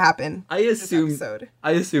had to happen. I this assumed. episode.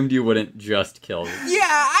 I assumed you wouldn't just kill. Yeah,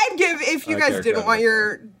 I'd give, if you guys character didn't want on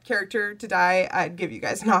your character to die, I'd give you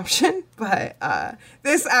guys an option, but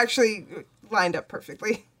this actually lined up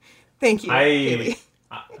perfectly. Thank you, Kaylee.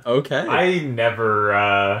 Okay. I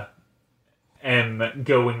never am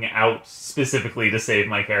going out specifically to save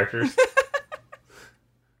my characters.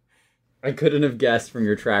 I couldn't have guessed from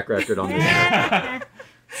your track record on this.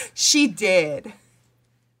 She did.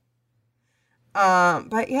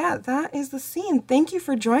 But yeah, that is the scene. Thank you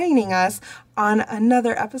for joining us on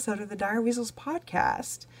another episode of the Dire Weasels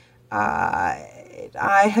podcast.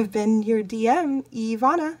 I have been your DM,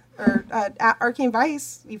 Ivana, or at Arcane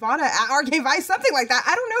Vice, Ivana at Arcane Vice, something like that.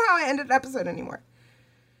 I don't know how I ended an episode anymore.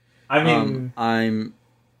 I mean, I'm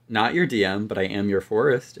not your DM, but I am your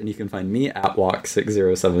Forest, and you can find me at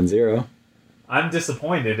Walk6070. I'm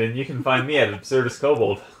disappointed, and you can find me at Absurdus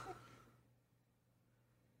Kobold.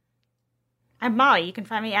 I'm Molly. You can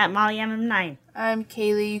find me at MollyMM9. I'm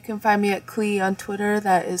Kaylee. You can find me at Klee on Twitter.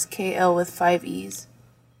 That is KL with 5 E's.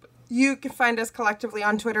 You can find us collectively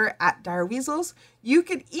on Twitter at DireWeasels. You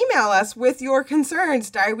could email us with your concerns,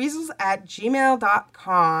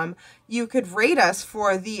 direweasels@gmail.com. You could rate us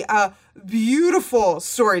for the beautiful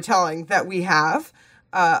storytelling that we have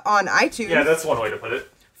on iTunes. Yeah, that's one way to put it.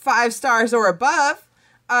 5 stars or above.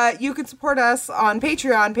 You can support us on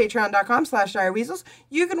Patreon, patreon.com/direweasels.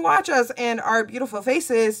 You can watch us and our beautiful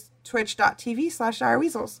faces,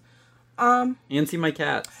 twitch.tv/direweasels. And see my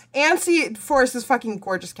cats. And see Forrest's fucking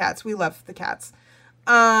gorgeous cats. We love the cats.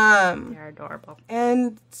 They're adorable.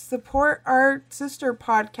 And support our sister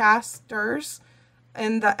podcasters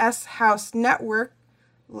in the S House Network,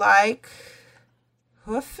 like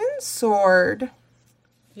Hoof and Sword.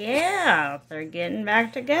 Yeah, they're getting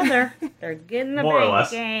back together. They're getting the More or big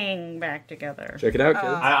less. gang back together. Check it out, kids.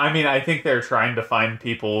 I mean, I think they're trying to find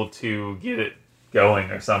people to get it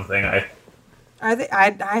going or something. Are they?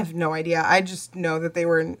 I have no idea. I just know that they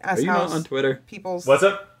were in Are S you not House on Twitter? people's. What's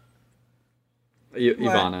up?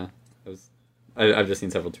 Ivana. I've just seen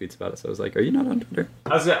several tweets about it, so I was like, are you not on Twitter?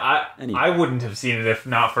 I wouldn't have seen it if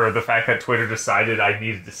not for the fact that Twitter decided I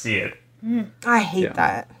needed to see it. I hate Yeah.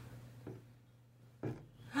 that.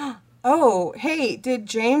 Oh, hey, did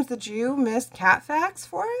James the Jew miss cat facts,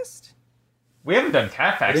 Forrest? We haven't done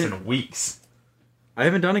cat facts didn't- in weeks. I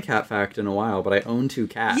haven't done a cat fact in a while, but I own 2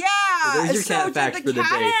 cats. Yeah! So there's your cat did fact the for the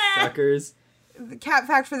day, suckers. The cat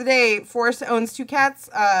fact for the day, Forrest owns 2 cats.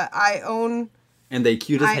 I own And they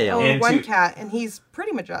cute as I hell. own And 1 to- cat, and he's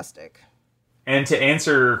pretty majestic. And to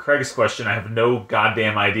answer Craig's question, I have no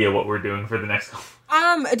goddamn idea what we're doing for the next.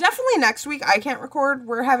 Definitely next week. I can't record.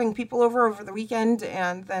 We're having people over the weekend,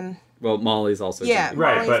 and then Well, Molly's also Yeah. doing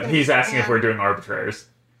Right, Molly's but gonna he's be asking if Japan. we're doing arbitrators.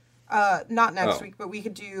 not next Oh. week, but we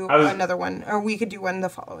could do I was- another one, or we could do one the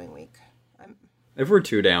following week. If we're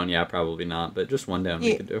 2 down, yeah, probably not, but just 1 down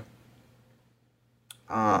we Yeah. could do.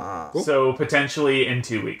 Cool. So potentially in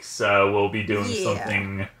 2 weeks, we'll be doing Yeah.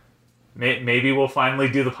 something. Maybe we'll finally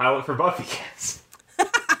do the pilot for Buffy Cats.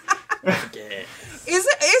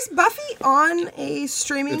 Is Buffy on a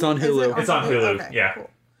streaming? It's on is it Hulu. It's on Hulu, Okay, yeah. cool.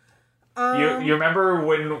 You remember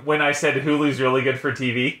when I said Hulu's really good for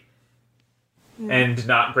TV and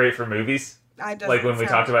not great for movies? Like when we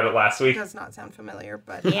talked about it last week. Does not sound familiar,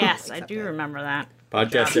 but Yes, I'll I accept do it. remember that.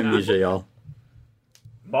 Podcast Yeah. amnesia, y'all.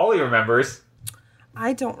 Molly remembers.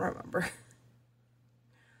 I don't remember.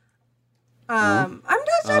 I'm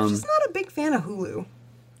just not a big fan of Hulu.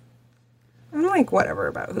 I'm like whatever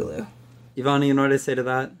about Hulu. Ivana, you know what I say to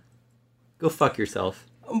that? Go fuck yourself.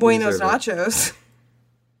 You Buenos deserve it. nachos.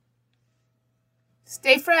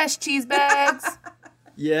 Stay fresh, cheese bags.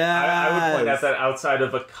 Yeah. I would point out that outside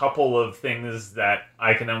of a couple of things that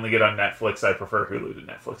I can only get on Netflix, I prefer Hulu to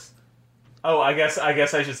Netflix. Oh, I guess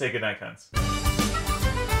I should say goodnight, cunts.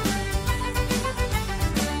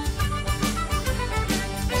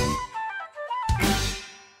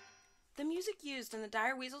 The music used in the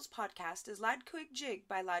Dire Weasels podcast is Ladquig Jig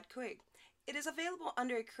by Ladquig. It is available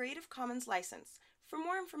under a Creative Commons license. For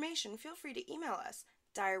more information, feel free to email us,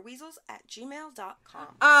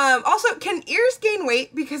 direweasels@gmail.com. Also, can ears gain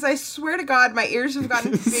weight? Because I swear to God, my ears have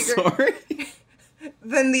gotten bigger Sorry.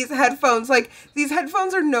 than these headphones. Like, these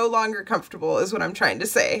headphones are no longer comfortable, is what I'm trying to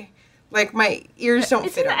say. Like my ears don't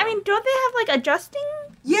Isn't fit. that, I mean, don't they have like adjusting?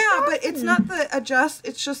 yeah, but it's not the adjust.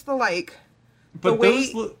 It's just the like. But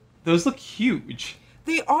weight- those look huge.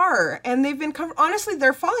 They are, and they've been honestly,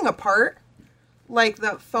 they're falling apart. Like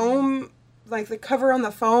the foam, like the cover on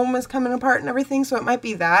the foam is coming apart and everything. So it might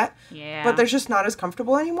be that. Yeah. But they're just not as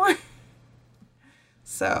comfortable anymore.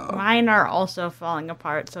 So Mine are also falling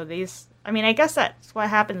apart. So these, I mean, I guess that's what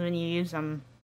happens when you use them